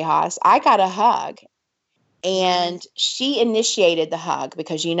Zendejas, I got a hug, and she initiated the hug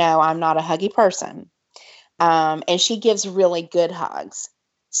because, I'm not a huggy person. And she gives really good hugs.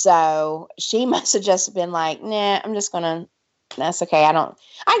 So she must have just been like, nah, that's okay. I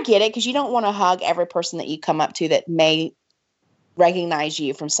get it. Cause you don't want to hug every person that you come up to that may recognize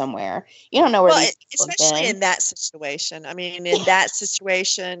you from somewhere. You don't know where these people have especially been. In that situation. I mean, in that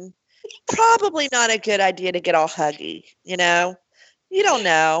situation, probably not a good idea to get all huggy, You don't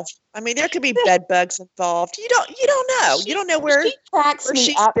know. I mean, there could be bed bugs involved. You don't know. You don't know where she cracks where me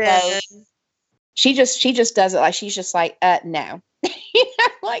she's up, been. though. She just does it like she's just like, no.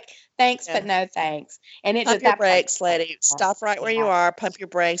 Like, thanks, but no thanks. And it pump your brakes, lady. Stop right where you are. Pump your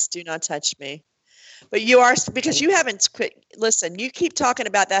brakes. Do not touch me. But you are, because you haven't quit. Listen, you keep talking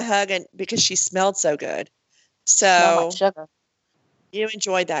about that hug, and because she smelled so good. So like sugar. You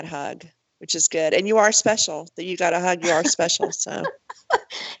enjoyed that hug, which is good. And you are special. That you got a hug, you are special. So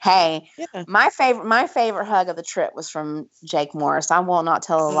hey, my favorite hug of the trip was from Jake Morris. I will not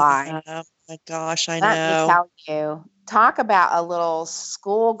tell a lie. Oh my gosh, I Let know. me tell you. Talk about a little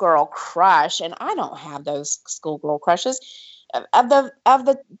schoolgirl crush, and I don't have those schoolgirl crushes. Of the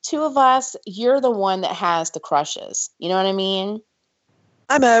two of us, you're the one that has the crushes. You know what I mean?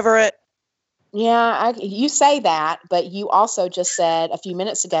 I'm over it. Yeah, you say that, but you also just said a few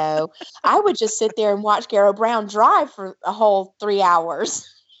minutes ago, I would just sit there and watch Garrow Brown drive for a whole 3 hours.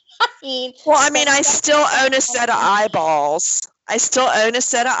 I still own a set of eyeballs. I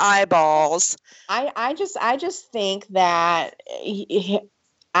just think that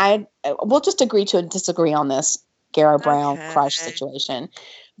we'll just agree to disagree on this Garrow Brown crush situation.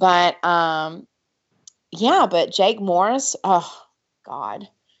 But but Jake Morris, oh God.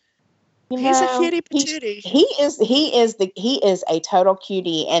 He's a cutie patootie. He is a total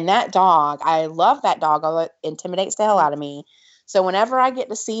cutie, and that dog, I love that dog. It intimidates the hell out of me. So whenever I get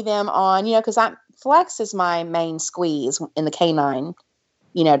to see them on, because Flex is my main squeeze in the canine,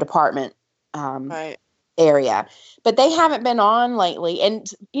 department area, but they haven't been on lately. And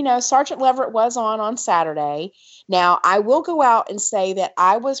Sergeant Leverett was on Saturday. Now I will go out and say that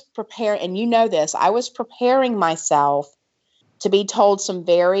I was prepared, and I was preparing myself to be told some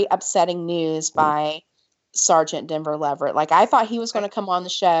very upsetting news by Sergeant Denver Leverett. Like, I thought he was going to come on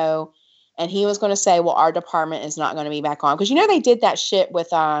the show and he was going to say, well, our department is not going to be back on. Because, they did that shit with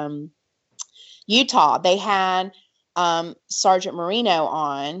Utah. They had Sergeant Marino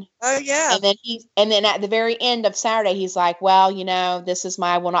on. Oh, yeah. And then at the very end of Saturday, he's like, well, this is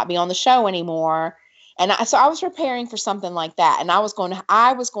will not be on the show anymore. And so I was preparing for something like that. And I was going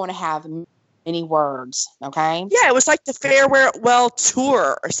to have many words. Okay. Yeah, it was like the farewell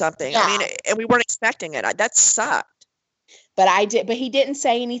tour or something. Yeah. I mean, and we weren't expecting it. That sucked. But he didn't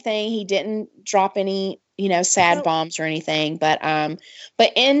say anything. He didn't drop any, sad Oh, bombs or anything. But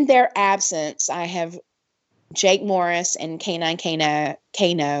in their absence, I have Jake Morris and Canine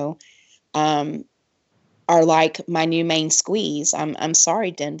Kano are like my new main squeeze. I'm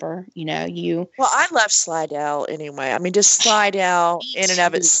sorry, Denver. You. well, I love Slidell anyway. I mean, just Slidell Me in and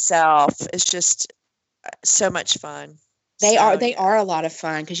of too. itself is just so much fun. They So, are they yeah, are a lot of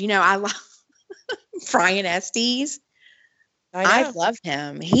fun because I love Brian Estes. I I know. love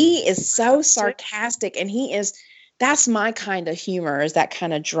him. He is so Too. sarcastic, and that's my kind of humor, is that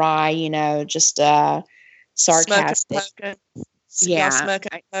kind of dry, just Smoking, sarcastic. poking. Y'all Yeah.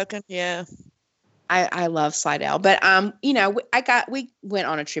 smoking, poking? Yeah. I love Slidell, but we went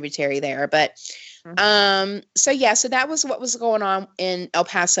on a tributary there, but Mhm. so yeah, so that was what was going on in El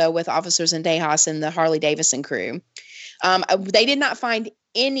Paso with Officers in Tejas and the Harley Davidson crew. They did not find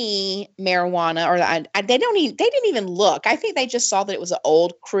any marijuana, or they didn't even look. I think they just saw that it was an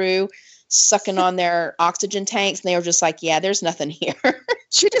old crew sucking on their oxygen tanks, and they were just like, yeah, there's nothing here.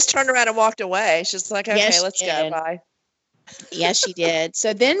 She just turned around and walked away. She's like, okay, Yes, let's she go. did. Bye. Yes, she did.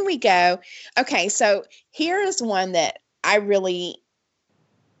 So then we go. Okay, so here is one that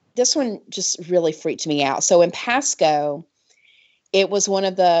this one just really freaked me out. So in Pasco, it was one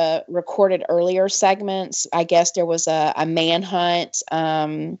of the recorded earlier segments. I guess there was a manhunt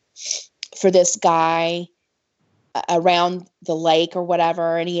for this guy around the lake or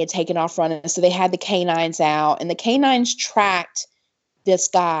whatever, and he had taken off running. So they had the canines out, and the canines tracked this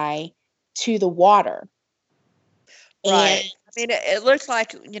guy to the water. And Right. I mean, it looked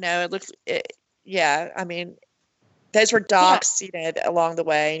like, yeah. I mean, those were yeah, docks, along the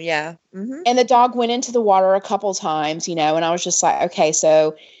way. Yeah. and the dog went into the water a couple times, and I was just like, okay,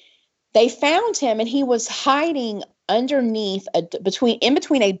 so they found him, and he was hiding underneath in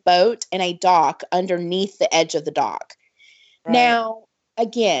between a boat and a dock, underneath the edge of the dock. Right. Now,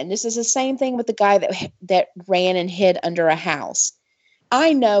 again, this is the same thing with the guy that ran and hid under a house.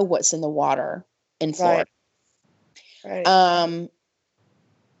 I know what's in the water in Right. Florida. Right.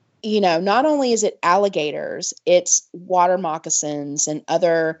 Not only is it alligators, it's water moccasins and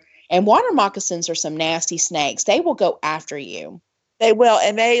water moccasins are some nasty snakes. They will go after you. They will,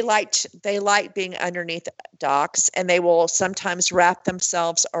 and they like being underneath docks, and they will sometimes wrap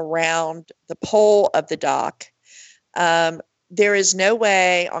themselves around the pole of the dock. There is no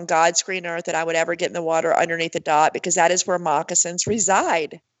way on God's green earth that I would ever get in the water underneath the dock, because that is where moccasins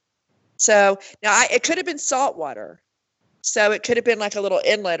reside. So now it could have been salt water. So it could have been like a little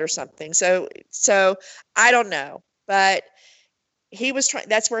inlet or something. So I don't know, but he was trying.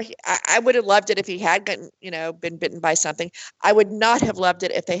 That's where I would have loved it if he had gotten, been bitten by something. I would not have loved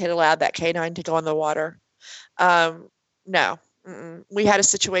it if they had allowed that canine to go in the water. No. We had a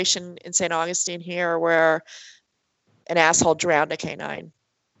situation in St. Augustine here where an asshole drowned a canine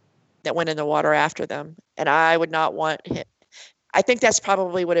that went in the water after them, and I would not want him. I think that's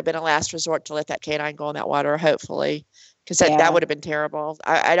probably would have been a last resort to let that canine go in that water, hopefully, because that Yeah. would have been terrible.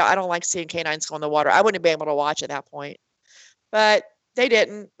 I don't like seeing canines go in the water. I wouldn't be able to watch at that point, but they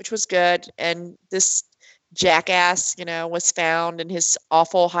didn't, which was good. And this jackass, was found in his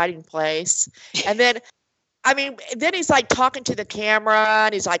awful hiding place. And then, I mean, then he's like talking to the camera,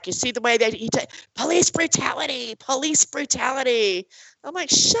 and he's like, "You see the way that police brutality, police brutality." I'm like,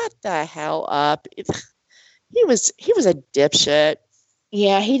 "Shut the hell up!" He was a dipshit.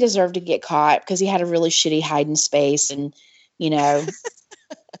 Yeah, he deserved to get caught because he had a really shitty hiding space, and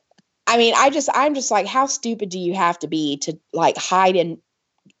I mean, I'm just like, how stupid do you have to be to like hide in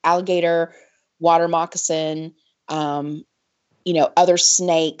alligator, water moccasin, other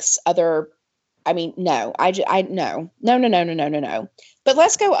snakes, I mean, no, no, no, no, no, no, no, no, no. But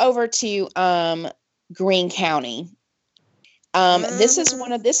let's go over to Greene County. This is Mhm.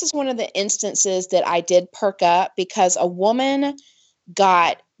 one of the instances that I did perk up because a woman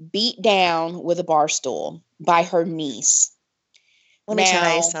got beat down with a bar stool by her niece. Let me tell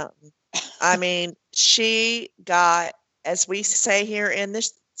you Now, something. I mean, she got, as we say here in the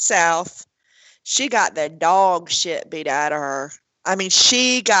South, she got the dog shit beat out of her. I mean,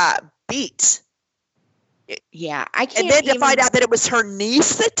 she got beat. yeah, I And can't then to find even. out that it was her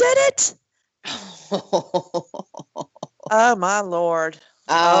niece that did it? Oh, my Lord.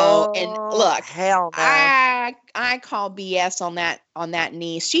 Oh, and Oh, look, hell no. I call BS on that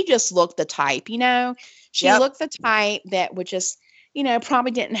niece. She just looked the type, She Yep. looked the type that would just,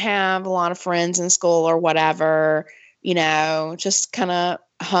 probably didn't have a lot of friends in school or whatever, just kind of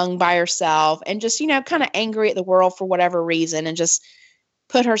hung by herself and just, kind of angry at the world for whatever reason and just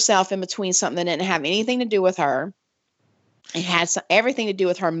put herself in between something that didn't have anything to do with her. It has everything to do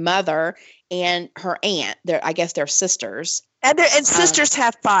with her mother and her aunt. I guess they're sisters. And sisters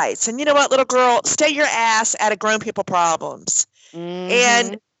have fights. And you know what, little girl, stay your ass out of grown people problems.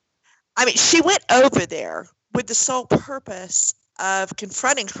 And I mean, she went over there with the sole purpose of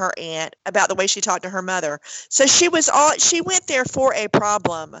confronting her aunt about the way she talked to her mother. So she went there for a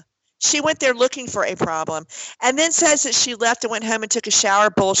problem. She went there looking for a problem, and then says that she left and went home and took a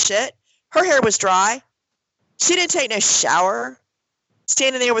shower. Bullshit. Her hair was dry. She didn't take no shower.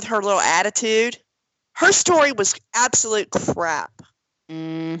 Standing there with her little attitude. Her story was absolute crap.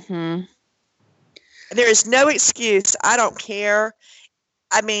 There is no excuse. I don't care.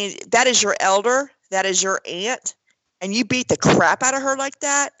 I mean, that is your elder. That is your aunt. And you beat the crap out of her like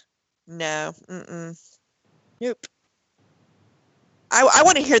that? No. Nope. I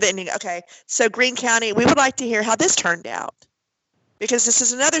want to hear the ending. Okay, so Greene County, we would like to hear how this turned out. Because this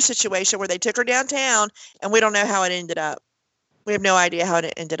is another situation where they took her downtown, and we don't know how it ended up. We have no idea how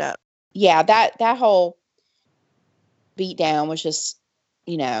it ended up. Yeah, that whole beat down was just,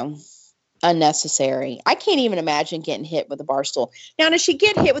 unnecessary. I can't even imagine getting hit with a bar stool. Now, did she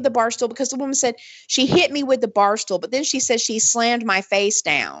get hit with the bar stool? Because the woman said she hit me with the bar stool, but then she said she slammed my face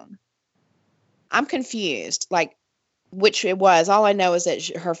down. I'm confused, like which it was. All I know is that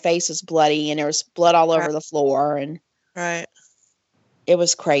her face was bloody and there was blood all over the floor, and it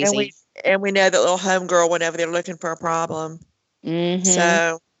was crazy. And we know that little homegirl went over there looking for a problem.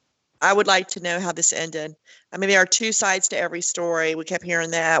 So I would like to know how this ended. I mean, there are two sides to every story. We kept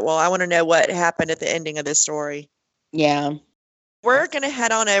hearing that. Well, I want to know what happened at the ending of this story. Yeah. We're going to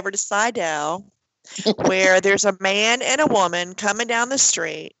head on over to Slidell, where there's a man and a woman coming down the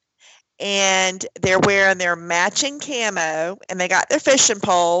street, and they're wearing their matching camo, and they got their fishing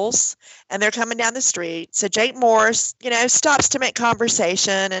poles, and they're coming down the street. So Jake Morris, stops to make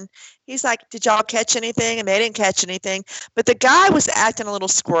conversation, and he's like, did y'all catch anything? And they didn't catch anything. But the guy was acting a little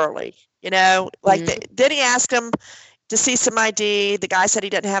squirrely, did he ask him to see some ID? The guy said he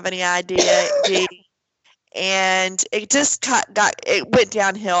didn't have any ID. And it just it went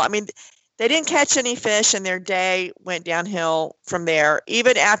downhill. I mean, they didn't catch any fish, and their day went downhill from there.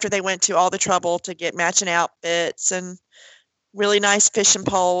 Even after they went to all the trouble to get matching outfits and really nice fishing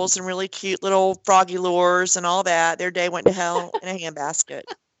poles and really cute little froggy lures and all that, their day went to hell in a handbasket.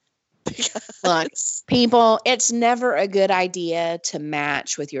 Look, people, it's never a good idea to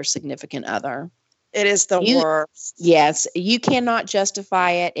match with your significant other. It is the worst. Yes, you cannot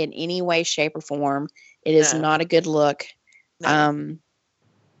justify it in any way, shape, or form. It is not a good look. No.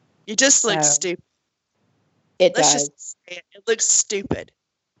 You just look stupid. Let's does. Just say it. It looks stupid.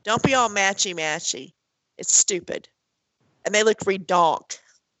 Don't be all matchy-matchy. It's stupid. And they look redonk.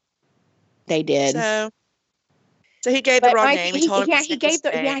 They did. So he gave the wrong name. He told him he gave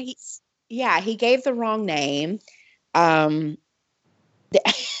the wrong name. And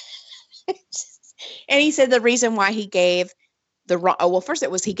he said the reason why he gave the wrong. Oh, well, first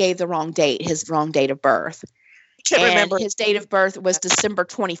it was he gave the wrong date, his wrong date of birth. Can't remember. His date of birth was December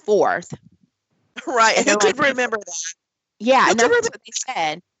 24th. Right. And who could remember that? Yeah, and that's what they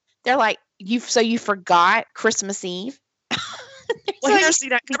said. They're like, you forgot Christmas Eve? Well, here's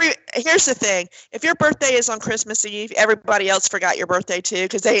the thing. If your birthday is on Christmas Eve, everybody else forgot your birthday too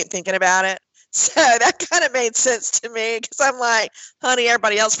because they ain't thinking about it. So that kind of made sense to me because I'm like, honey,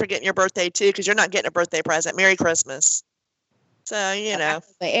 everybody else forgetting your birthday too because you're not getting a birthday present. Merry Christmas. So,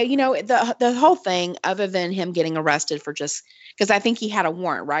 the whole thing, other than him getting arrested for just because I think he had a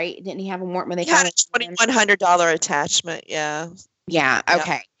warrant, right? Didn't he have a warrant when they had a $2,100 attachment? Yeah. Yeah.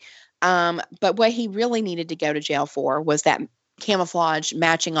 Okay. But what he really needed to go to jail for was that camouflage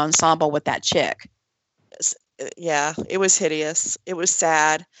matching ensemble with that chick. Yeah, it was hideous. It was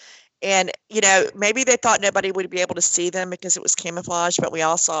sad. And, maybe they thought nobody would be able to see them because it was camouflage, but we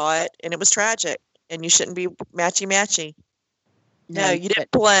all saw it and it was tragic. And you shouldn't be matchy-matchy. No, you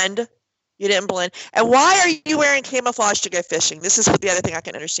didn't blend. You didn't blend. And why are you wearing camouflage to go fishing? This is the other thing I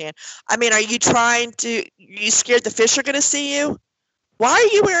can understand. I mean, are you scared the fish are going to see you? Why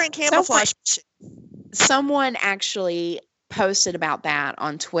are you wearing camouflage? Someone actually posted about that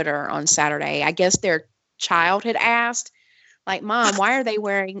on Twitter on Saturday. I guess their child had asked, like, Mom, why are they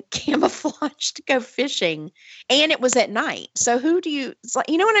wearing camouflage to go fishing? And it was at night. So it's like,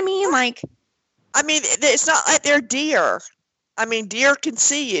 you know what I mean? Like, I mean, it's not like they're deer. I mean, deer can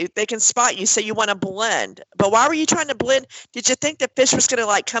see you. They can spot you, so you want to blend. But why were you trying to blend? Did you think the fish was going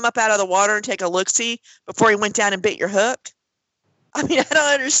to, come up out of the water and take a look-see before he went down and bit your hook? I mean, I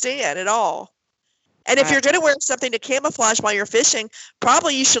don't understand at all. And if you're going to wear something to camouflage while you're fishing,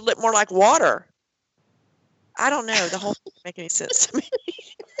 probably you should look more like water. I don't know. The whole thing doesn't make any sense to me.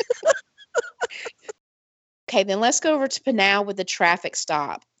 Okay, then let's go over to Pinal with the traffic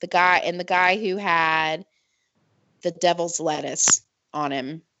stop. The guy who had the devil's lettuce on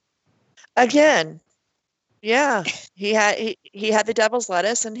him. Again, yeah, he had the devil's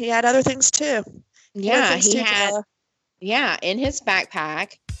lettuce, and he had other things too. Yeah, he had. Yeah, in his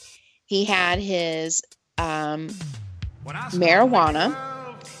backpack, he had his marijuana,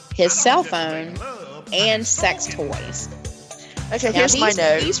 his cell phone, and sex toys. Okay, Now, here's my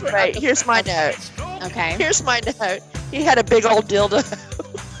note. Right, here's my note. Okay. Here's my note. He had a big old dildo.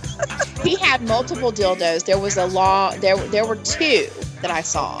 He had multiple dildos. There was there were two that I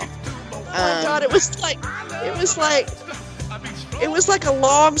saw. Oh my God, it was like a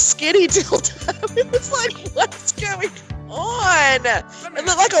long, skinny dildo. It was like, what's going on? It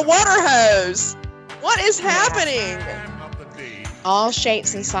looked like a water hose. What is happening? All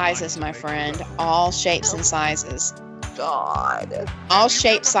shapes and sizes, my friend. All shapes and sizes. God. All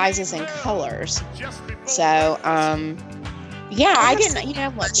shapes, sizes, and colors. So, yeah, I didn't,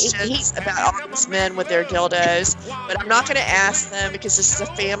 look, questions about all these men with their dildos, but I'm not going to ask them because this is a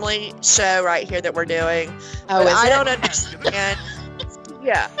family show right here that we're doing. Oh, I don't understand.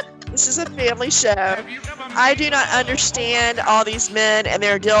 Yeah, this is a family show. I do not understand all these men and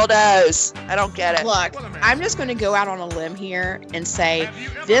their dildos. I don't get it. Look, I'm just going to go out on a limb here and say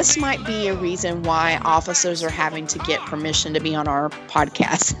this might be a reason why officers are having to get permission to be on our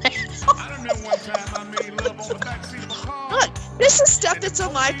podcast. Look, this is stuff that's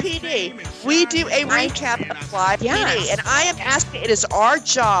on Live PD. We do a recap of Live PD, and I am asking, it is our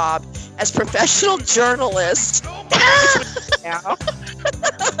job as professional journalists now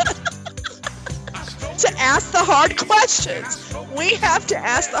to ask the hard questions. We have to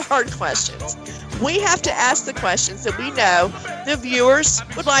ask the hard questions. We have to ask the questions that we know the viewers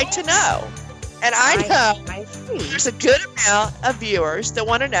would like to know. And I know there's a good amount of viewers that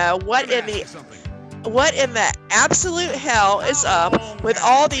want to know what in the absolute hell is up with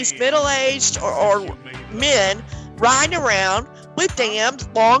all these middle-aged or men riding around with damned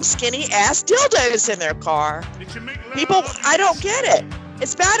long, skinny ass dildos in their car. People, I don't get it.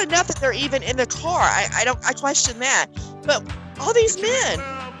 It's bad enough that they're even in the car. I question that. But all these men.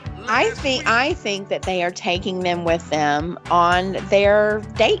 I think that they are taking them with them on their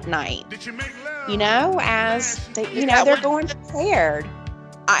date night. As they, they're going prepared.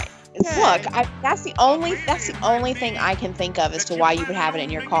 Look, that's the only thing I can think of as to why you would have it in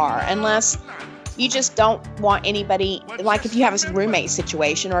your car, unless you just don't want anybody, like if you have a roommate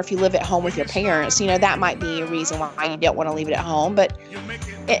situation or if you live at home with your parents, that might be a reason why you don't want to leave it at home. But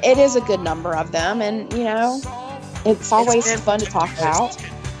it is a good number of them, and it's always fun to talk about.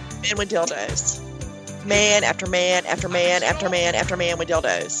 Men with dildos, man after man after man after man after man with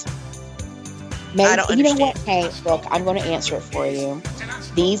dildos. Maybe, I don't understand. You know what? Hey, look, I'm going to answer it for you.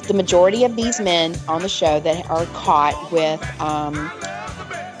 The majority of these men on the show that are caught with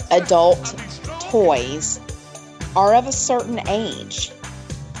adult toys are of a certain age.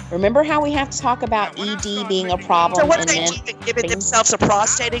 Remember how we have to talk about ED being a problem? So what are they giving themselves a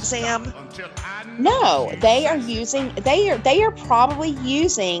prostate exam? No, they are probably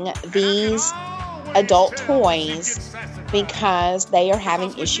using these adult toys because they are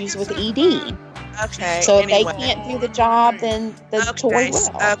having issues with ED. Okay. So if they can't do the job, then the toy will.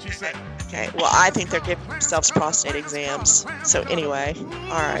 Okay. Well, I think they're giving themselves prostate exams. So anyway,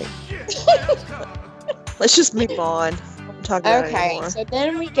 all right. Let's just move on. I'm talking about it anymore. So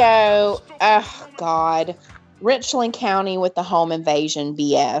then we go. Oh God, Richland County with the home invasion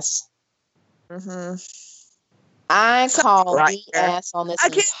BS. Mm-hmm. I call BS on this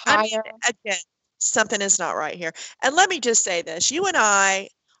again, something is not right here. And let me just say this: you and I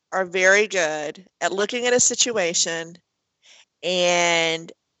are very good at looking at a situation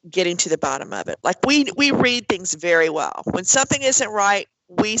and getting to the bottom of it. Like we read things very well. When something isn't right,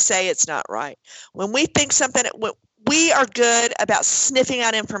 we say it's not right. When we think something, we are good about sniffing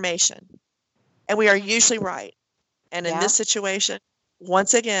out information, and we are usually right. And in this situation,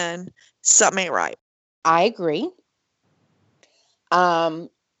 once again, something ain't right. I agree.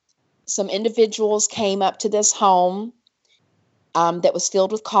 Some individuals came up to this home that was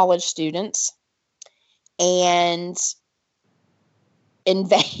filled with college students and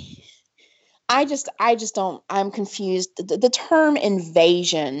I just don't, I'm confused. The term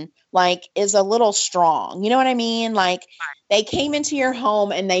invasion is a little strong. You know what I mean? Like they came into your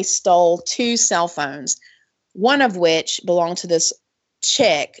home and they stole 2 cell phones, one of which belonged to this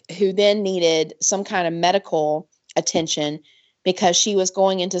chick who then needed some kind of medical attention because she was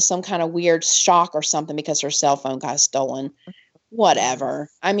going into some kind of weird shock or something because her cell phone got stolen. Whatever.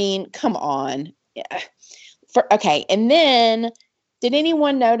 I mean, come on. Yeah. Okay. And then did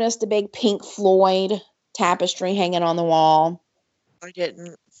anyone notice the big Pink Floyd tapestry hanging on the wall? I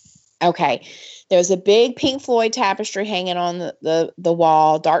didn't. Okay. There's a big Pink Floyd tapestry hanging on the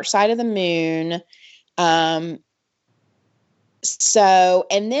wall, Dark Side of the Moon. So,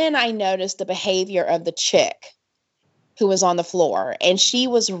 and then I noticed the behavior of the chick who was on the floor, and she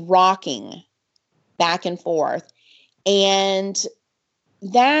was rocking back and forth. And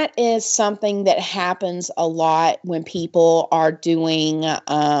that is something that happens a lot when people are doing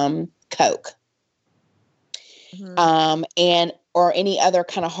coke. And or any other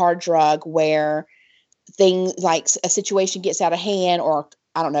kind of hard drug where things like a situation gets out of hand, or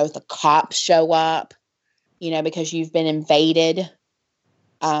I don't know, the cops show up, because you've been invaded.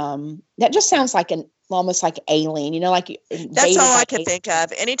 That just sounds like almost like alien, like that's all I can think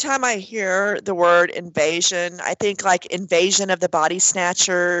of. Anytime I hear the word invasion, I think like Invasion of the Body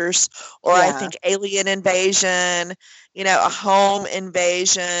Snatchers, or I think alien invasion, a home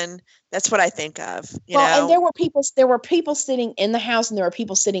invasion. That's what I think of. And there were people sitting in the house, and there were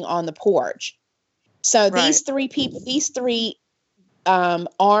people sitting on the porch. So these three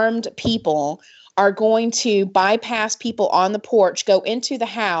armed people are going to bypass people on the porch, go into the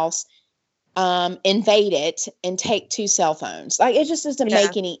house, invade it, and take 2 cell phones. Like, it just doesn't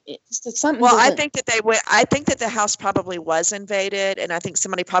make any something. Well, I think that I think that the house probably was invaded, and I think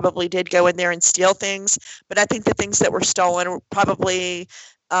somebody probably did go in there and steal things. But I think the things that were stolen probably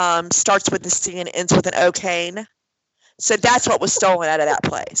starts with a C and ends with an O-cane. So that's what was stolen out of that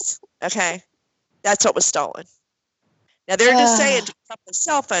place. Okay, that's what was stolen. Now they're just saying some of the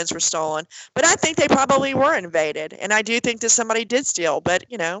cell phones were stolen, but I think they probably were invaded, and I do think that somebody did steal. But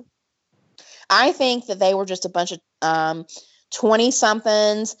I think that they were just a bunch of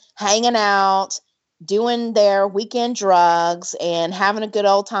 20-somethings hanging out, doing their weekend drugs and having a good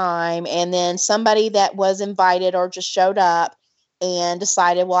old time. And then somebody that was invited or just showed up and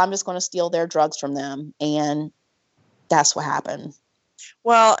decided, well, I'm just going to steal their drugs from them. And that's what happened.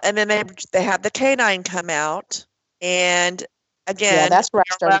 Well, and then they had the canine come out. And again, that's where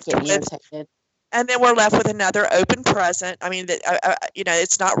I started getting irritated. And then we're left with another open present. I mean,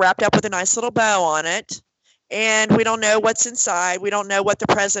 it's not wrapped up with a nice little bow on it, and we don't know what's inside. We don't know what the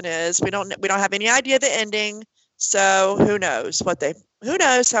present is. We don't have any idea the ending. So who knows who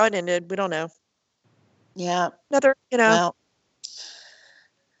knows how it ended? We don't know. Yeah. Another,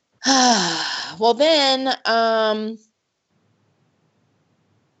 Well, then,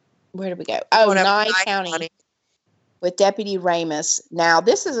 where did we go? Oh, Nye County. With Deputy Ramus. Now,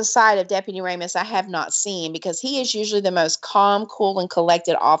 this is a side of Deputy Ramus I have not seen, because he is usually the most calm, cool, and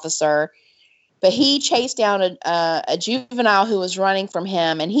collected officer. But he chased down a juvenile who was running from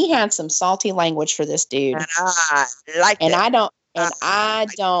him, and he had some salty language for this dude. And I liked it. I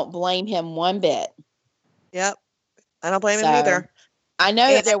don't blame him one bit. Yep, I don't blame him either. I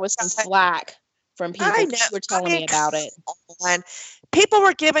know that there was some flack from people who were telling me about it. And people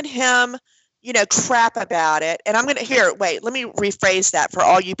were giving him crap about it. And let me rephrase that for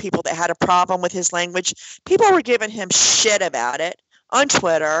all you people that had a problem with his language. People were giving him shit about it on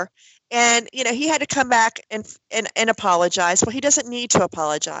Twitter. And, he had to come back and apologize. Well, he doesn't need to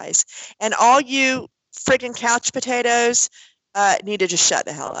apologize. And all you friggin' couch potatoes need to just shut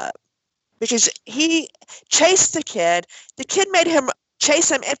the hell up. Because he chased the kid. The kid made him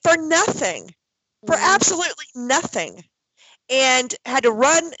chase him for nothing. For absolutely nothing. And had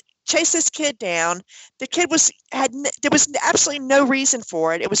to chase this kid down. The kid there was absolutely no reason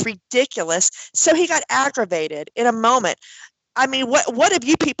for it. It was ridiculous. So he got aggravated in a moment. I mean, what have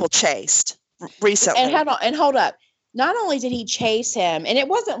you people chased recently? And hold up. Not only did he chase him, and it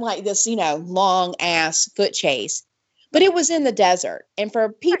wasn't like this, long ass foot chase, but it was in the desert. And for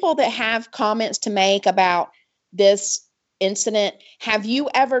people that have comments to make about this incident, have you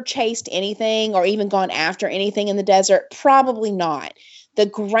ever chased anything or even gone after anything in the desert? Probably not. The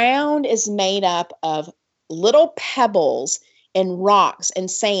ground is made up of little pebbles and rocks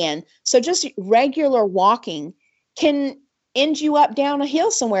and sand. So just regular walking can end you up down a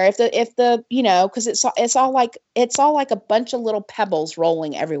hill somewhere. If the because it's all like a bunch of little pebbles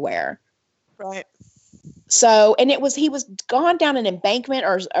rolling everywhere. Right. So, and he was gone down an embankment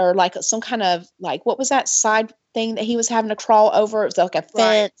or like some kind of, like, what was that side thing that he was having to crawl over? It was like a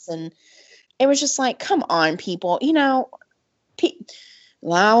fence. Right. And it was just like, come on, people,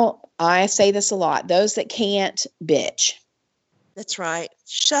 well, I say this a lot. Those that can't, bitch. That's right.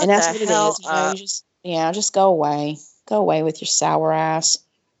 Shut and that's the what hell it is. Just go away. Go away with your sour ass.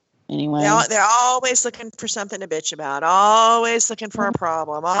 Anyway. They're always looking for something to bitch about. Always looking for a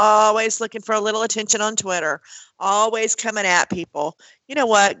problem. Always looking for a little attention on Twitter. Always coming at people. You know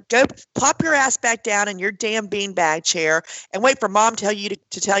what? Go plop your ass back down in your damn beanbag chair and wait for mom to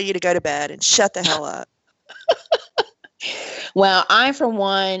tell you to go to bed and shut the hell up. Well, I, for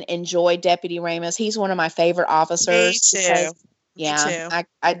one, enjoy Deputy Ramus. He's one of my favorite officers. Me too. Yeah,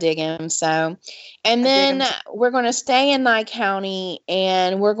 I dig him. So, and I dig then him we're going to stay in Nye County,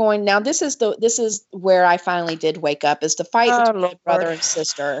 and we're going now. This is where I finally did wake up, is the fight between Lord. brother and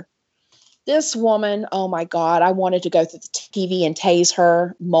sister. This woman, oh my God, I wanted to go through the TV and tase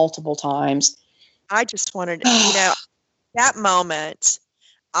her multiple times. I just wanted, that moment,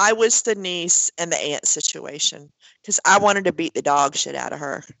 I was the niece and the aunt situation because I wanted to beat the dog shit out of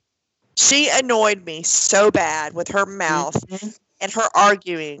her. She annoyed me so bad with her mouth and her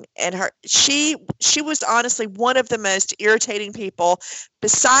arguing and she was honestly one of the most irritating people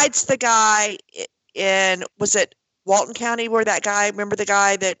besides the guy was it Walton County where that guy, remember the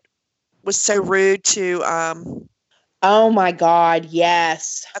guy that was so rude to oh my God,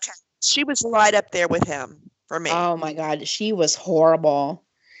 yes. Okay. She was right up there with him for me. Oh my God, she was horrible.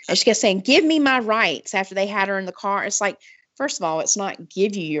 And she kept saying, "Give me my rights," after they had her in the car. It's like, first of all, it's not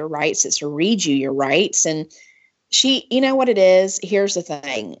give you your rights, it's to read you your rights. And she, you know what it is? Here's the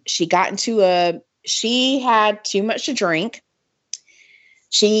thing. She had too much to drink.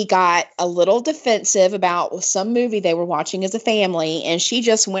 She got a little defensive about some movie they were watching as a family, and she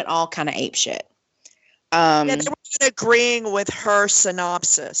just went all kind of apeshit. Yeah, they were agreeing with her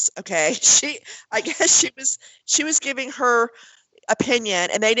synopsis. Okay. I guess she was giving her opinion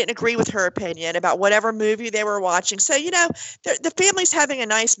and they didn't agree with her opinion about whatever movie they were watching. So, the family's having a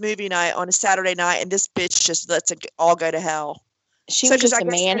nice movie night on a Saturday night and this bitch just lets it all go to hell. She was just a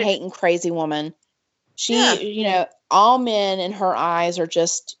man-hating crazy woman. All men in her eyes are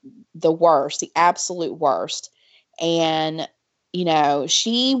just the worst, the absolute worst. And,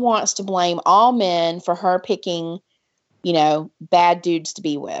 she wants to blame all men for her picking, bad dudes to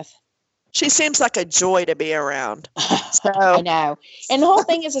be with. She seems like a joy to be around. So. I know. And the whole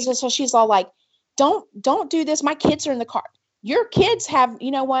thing is so she's all like, don't do this. My kids are in the car. Your kids have,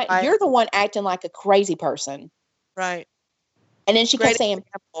 you know what? Right. You're the one acting like a crazy person. Right. And then she kept saying,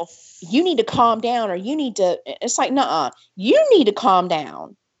 you need to calm down or you need to, it's like, nuh-uh, you need to calm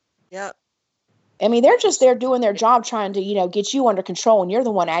down. Yep. I mean, they're just there doing their job trying to, get you under control and you're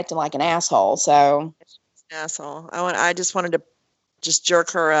the one acting like an asshole. So. Asshole. I just wanted to just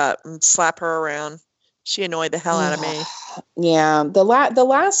jerk her up and slap her around. She annoyed the hell out of me. Yeah. The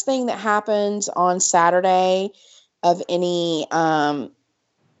last thing that happened on Saturday of any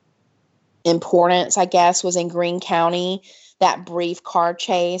importance, I guess, was in Greene County, that brief car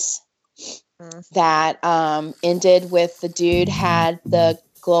chase that ended with the dude had the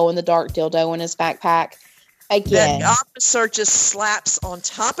glow-in-the-dark dildo in his backpack. Again, the officer just slaps on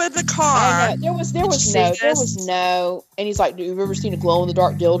top of the car. I know. There was no, and he's like, "Do you ever seen a glow in the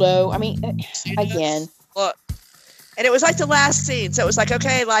dark dildo?" I mean, again, look, and it was like the last scene. So it was like,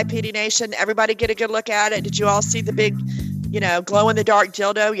 okay, Live PD Nation, everybody get a good look at it. Did you all see the big, glow in the dark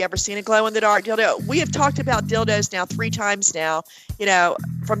dildo? You ever seen a glow in the dark dildo? We have talked about dildos now 3 times now,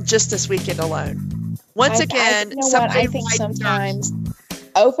 from just this weekend alone. Once again, I think sometimes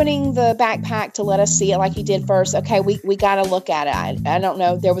opening the backpack to let us see it like he did first. Okay, we got to look at it. I don't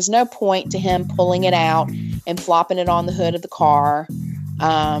know. There was no point to him pulling it out and flopping it on the hood of the car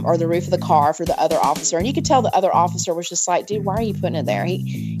or the roof of the car for the other officer. And you could tell the other officer was just like, dude, why are you putting it there?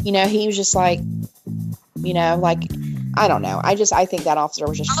 He was just like, I don't know. I think that officer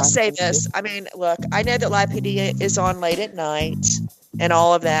was just I'll say this. I mean, look, I know that Live PD is on late at night and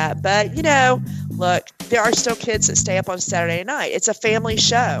all of that. But, look, there are still kids that stay up on Saturday night. It's a family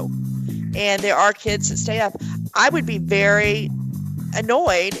show. And there are kids that stay up. I would be very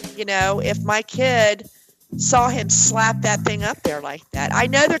annoyed, if my kid saw him slap that thing up there like that. I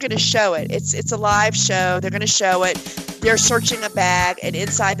know they're going to show it. It's a live show. They're going to show it. They're searching a bag, and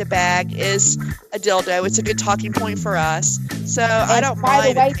inside the bag is a dildo. It's a good talking point for us. So I don't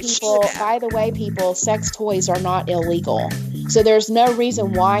mind. By the way, people, sex toys are not illegal. So there's no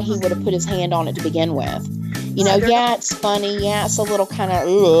reason why he would have put his hand on it to begin with. It's funny. Yeah, it's a little kind of,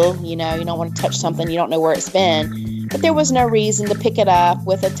 you don't want to touch something. You don't know where it's been. But there was no reason to pick it up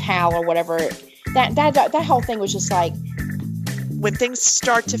with a towel or whatever. That whole thing was just like, when things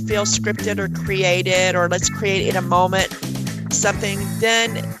start to feel scripted or created, or let's create in a moment something,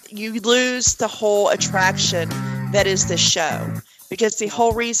 then you lose the whole attraction that is the show. Because the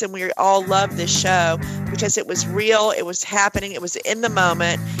whole reason we all love this show, because it was real, it was happening, it was in the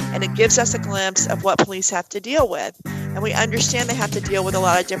moment, and it gives us a glimpse of what police have to deal with. And we understand they have to deal with a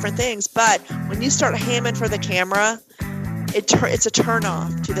lot of different things. But when you start hamming for the camera, it's a turn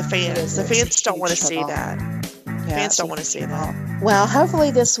off to the fans. The fans don't want to see that. Fans don't want to see that. Well,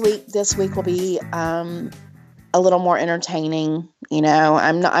 hopefully this week will be a little more entertaining. You know,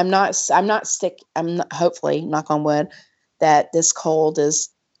 I'm not sick. Hopefully, knock on wood, that this cold is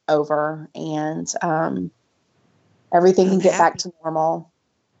over and everything can get back to normal.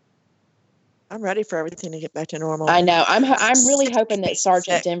 I'm ready for everything to get back to normal. I know. I'm really hoping that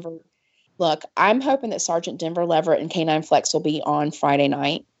Sergeant Denver. Look, I'm hoping that Sergeant Denver Leverett and K9 Flex will be on Friday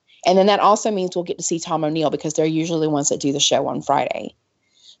night, and then that also means we'll get to see Tom O'Neill because they're usually the ones that do the show on Friday.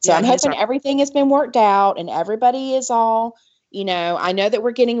 So I'm hoping everything has been worked out and everybody is all, you know, I know that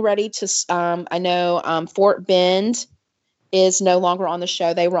we're getting ready to, I know Fort Bend is no longer on the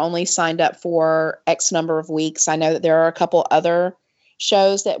show. They were only signed up for X number of weeks. I know that there are a couple other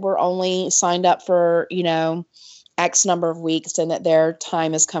shows that were only signed up for, you know, X number of weeks and that their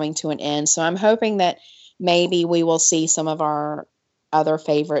time is coming to an end. So I'm hoping that maybe we will see some of our other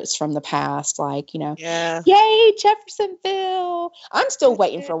favorites from the past, like, you know, yay, Jeffersonville. I'm still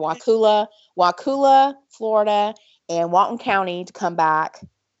waiting for Wakulla, Florida, and Walton County to come back.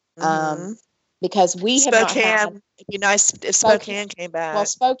 Because we have not had. It'd be nice if Spokane came back. Well,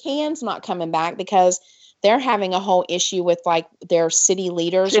 Spokane's not coming back because they're having a whole issue with like their city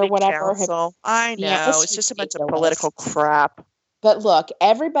leaders or whatever. I know. Yeah, it's just a bunch of political crap. But look,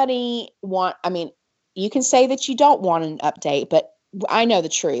 everybody you can say that you don't want an update, but I know the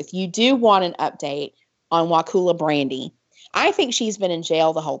truth. You do want an update on Wakulla Brandy. I think she's been in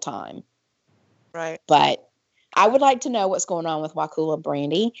jail the whole time. Right. But I would like to know what's going on with Wakulla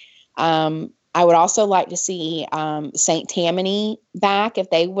Brandy. I would also like to see St. Tammany back if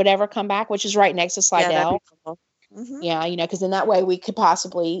they would ever come back, which is right next to Slidell. Cool. Yeah, you know, because in that way we could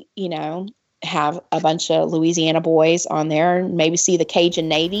possibly, you know, have a bunch of Louisiana boys on there and maybe see the Cajun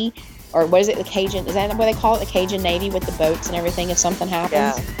Navy. Or what is it, the Cajun? Is that what they call it? The Cajun Navy with the boats and everything if something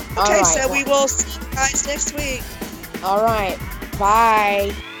happens? Yeah. Okay, so we will see you guys next week. All right.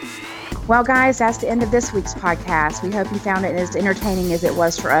 Bye. Well, guys, that's the end of this week's podcast. We hope you found it as entertaining as it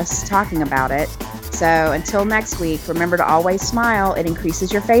was for us talking about it. So until next week, remember to always smile. It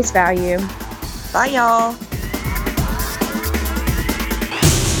increases your face value. Bye, y'all.